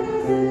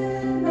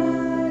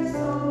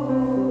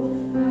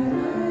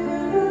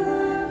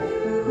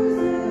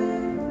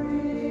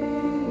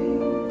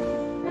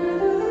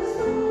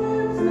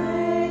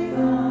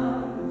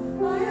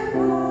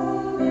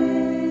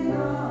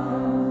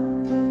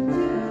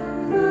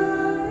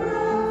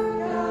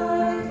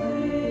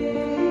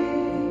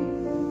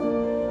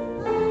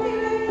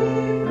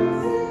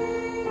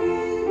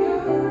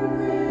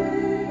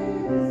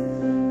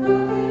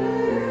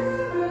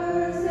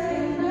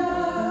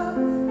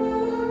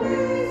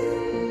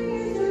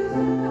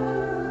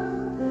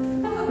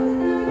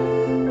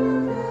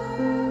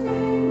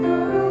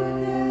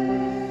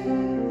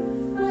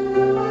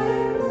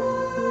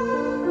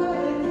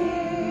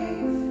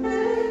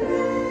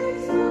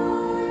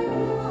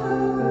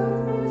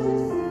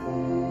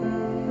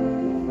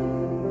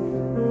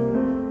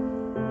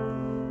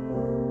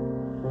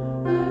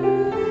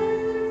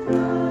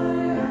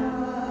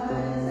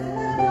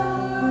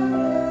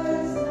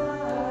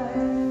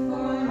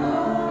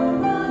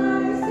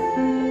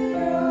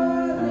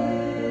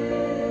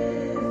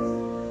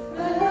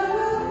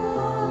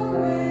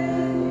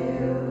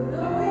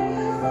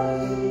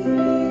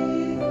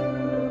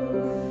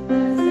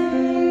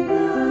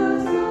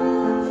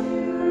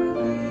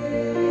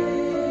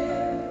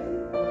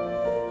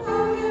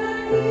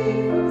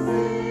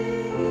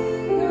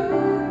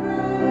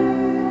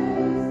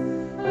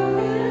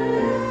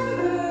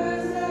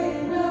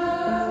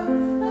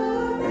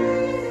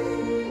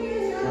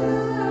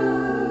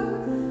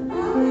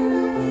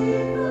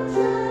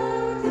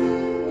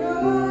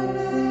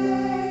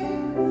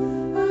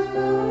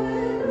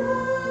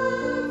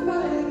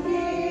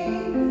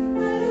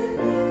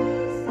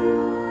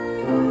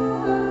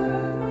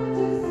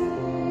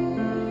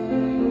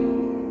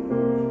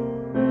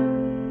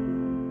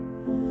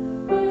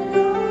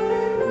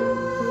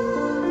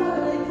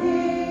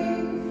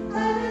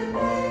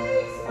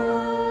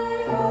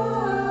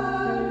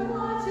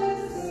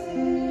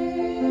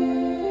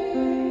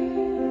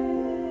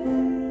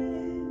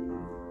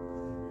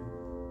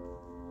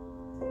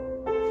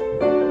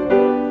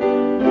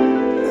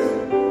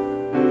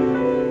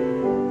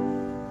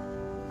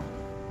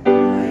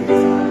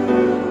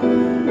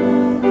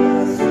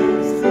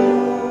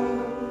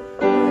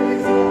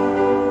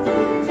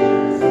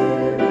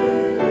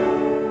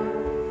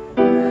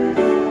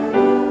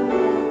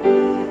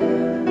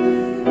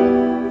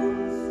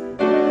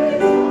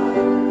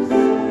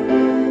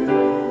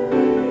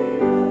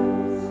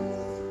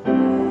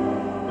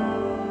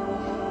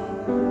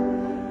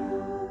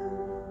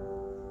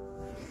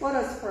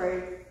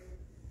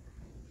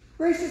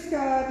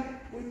 God,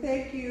 we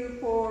thank you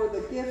for the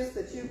gifts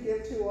that you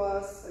give to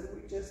us, and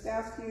we just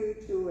ask you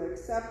to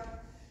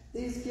accept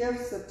these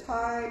gifts of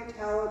time,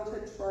 talent,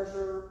 and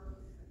treasure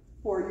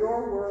for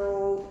your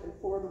world and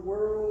for the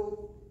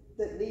world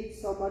that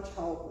needs so much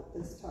help at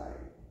this time.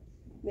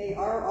 May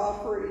our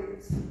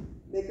offerings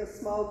make a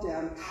small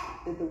dent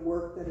in the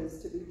work that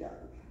is to be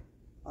done.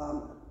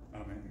 Amen.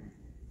 Amen.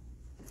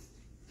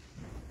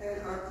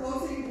 And our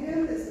closing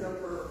hymn is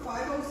number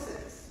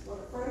 506. What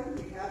a friend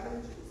we have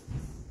in Jesus.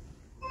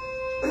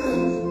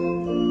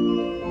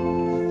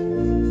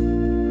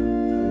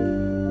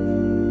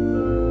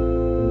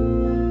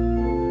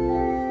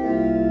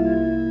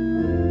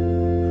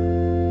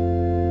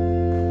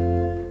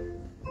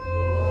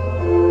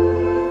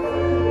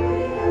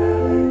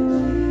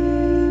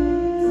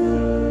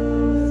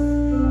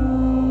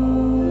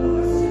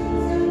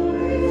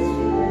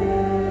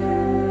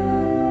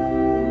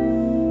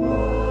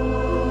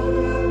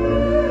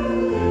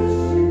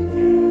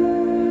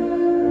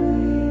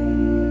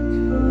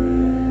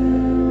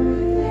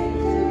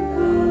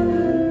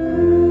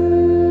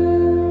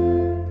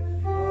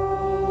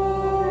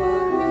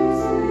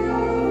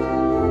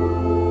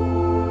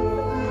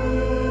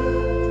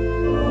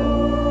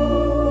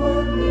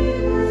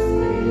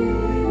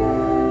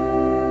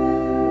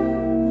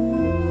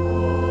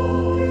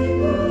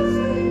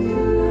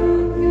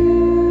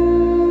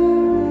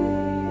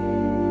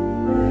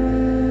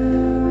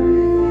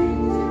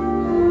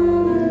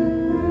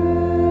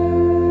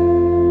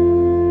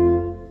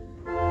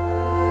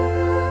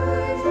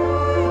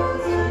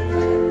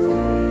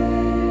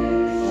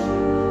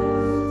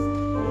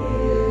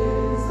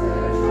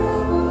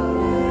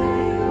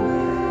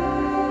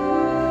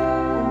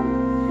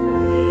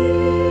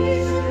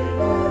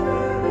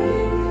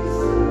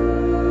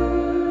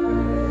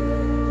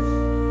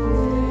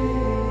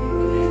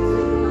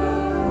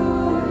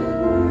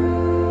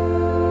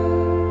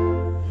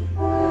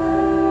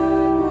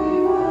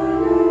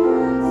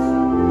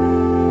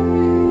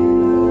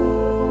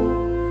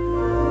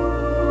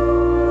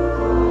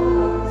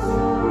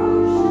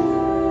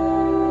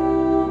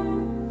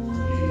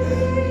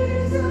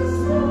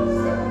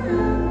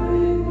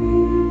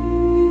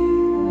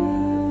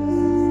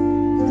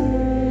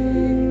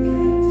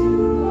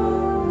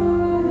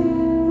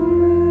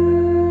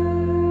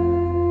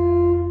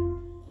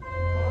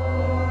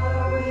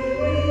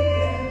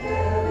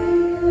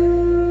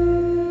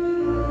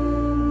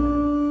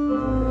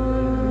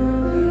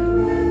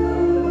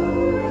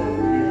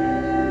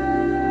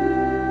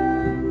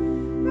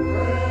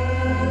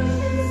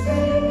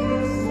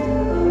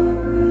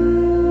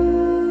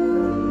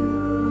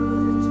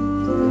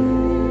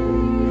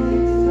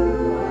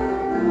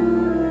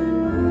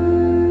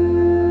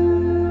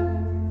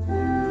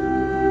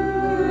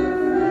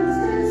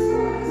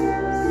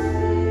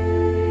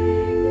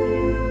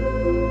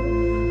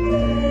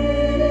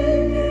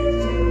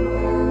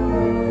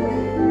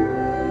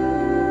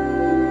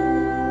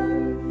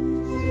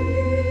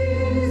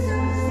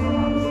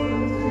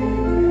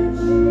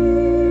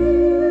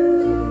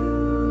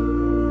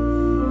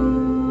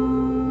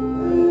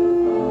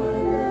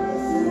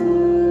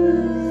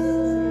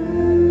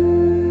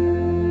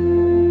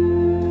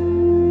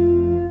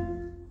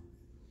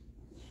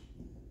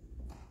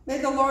 May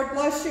the Lord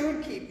bless you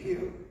and keep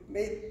you.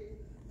 May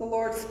the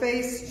Lord's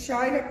face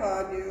shine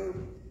upon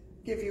you,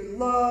 give you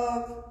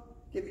love,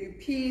 give you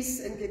peace,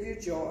 and give you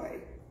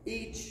joy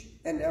each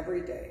and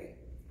every day.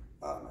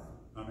 Amen.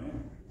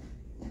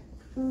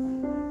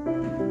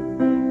 Amen.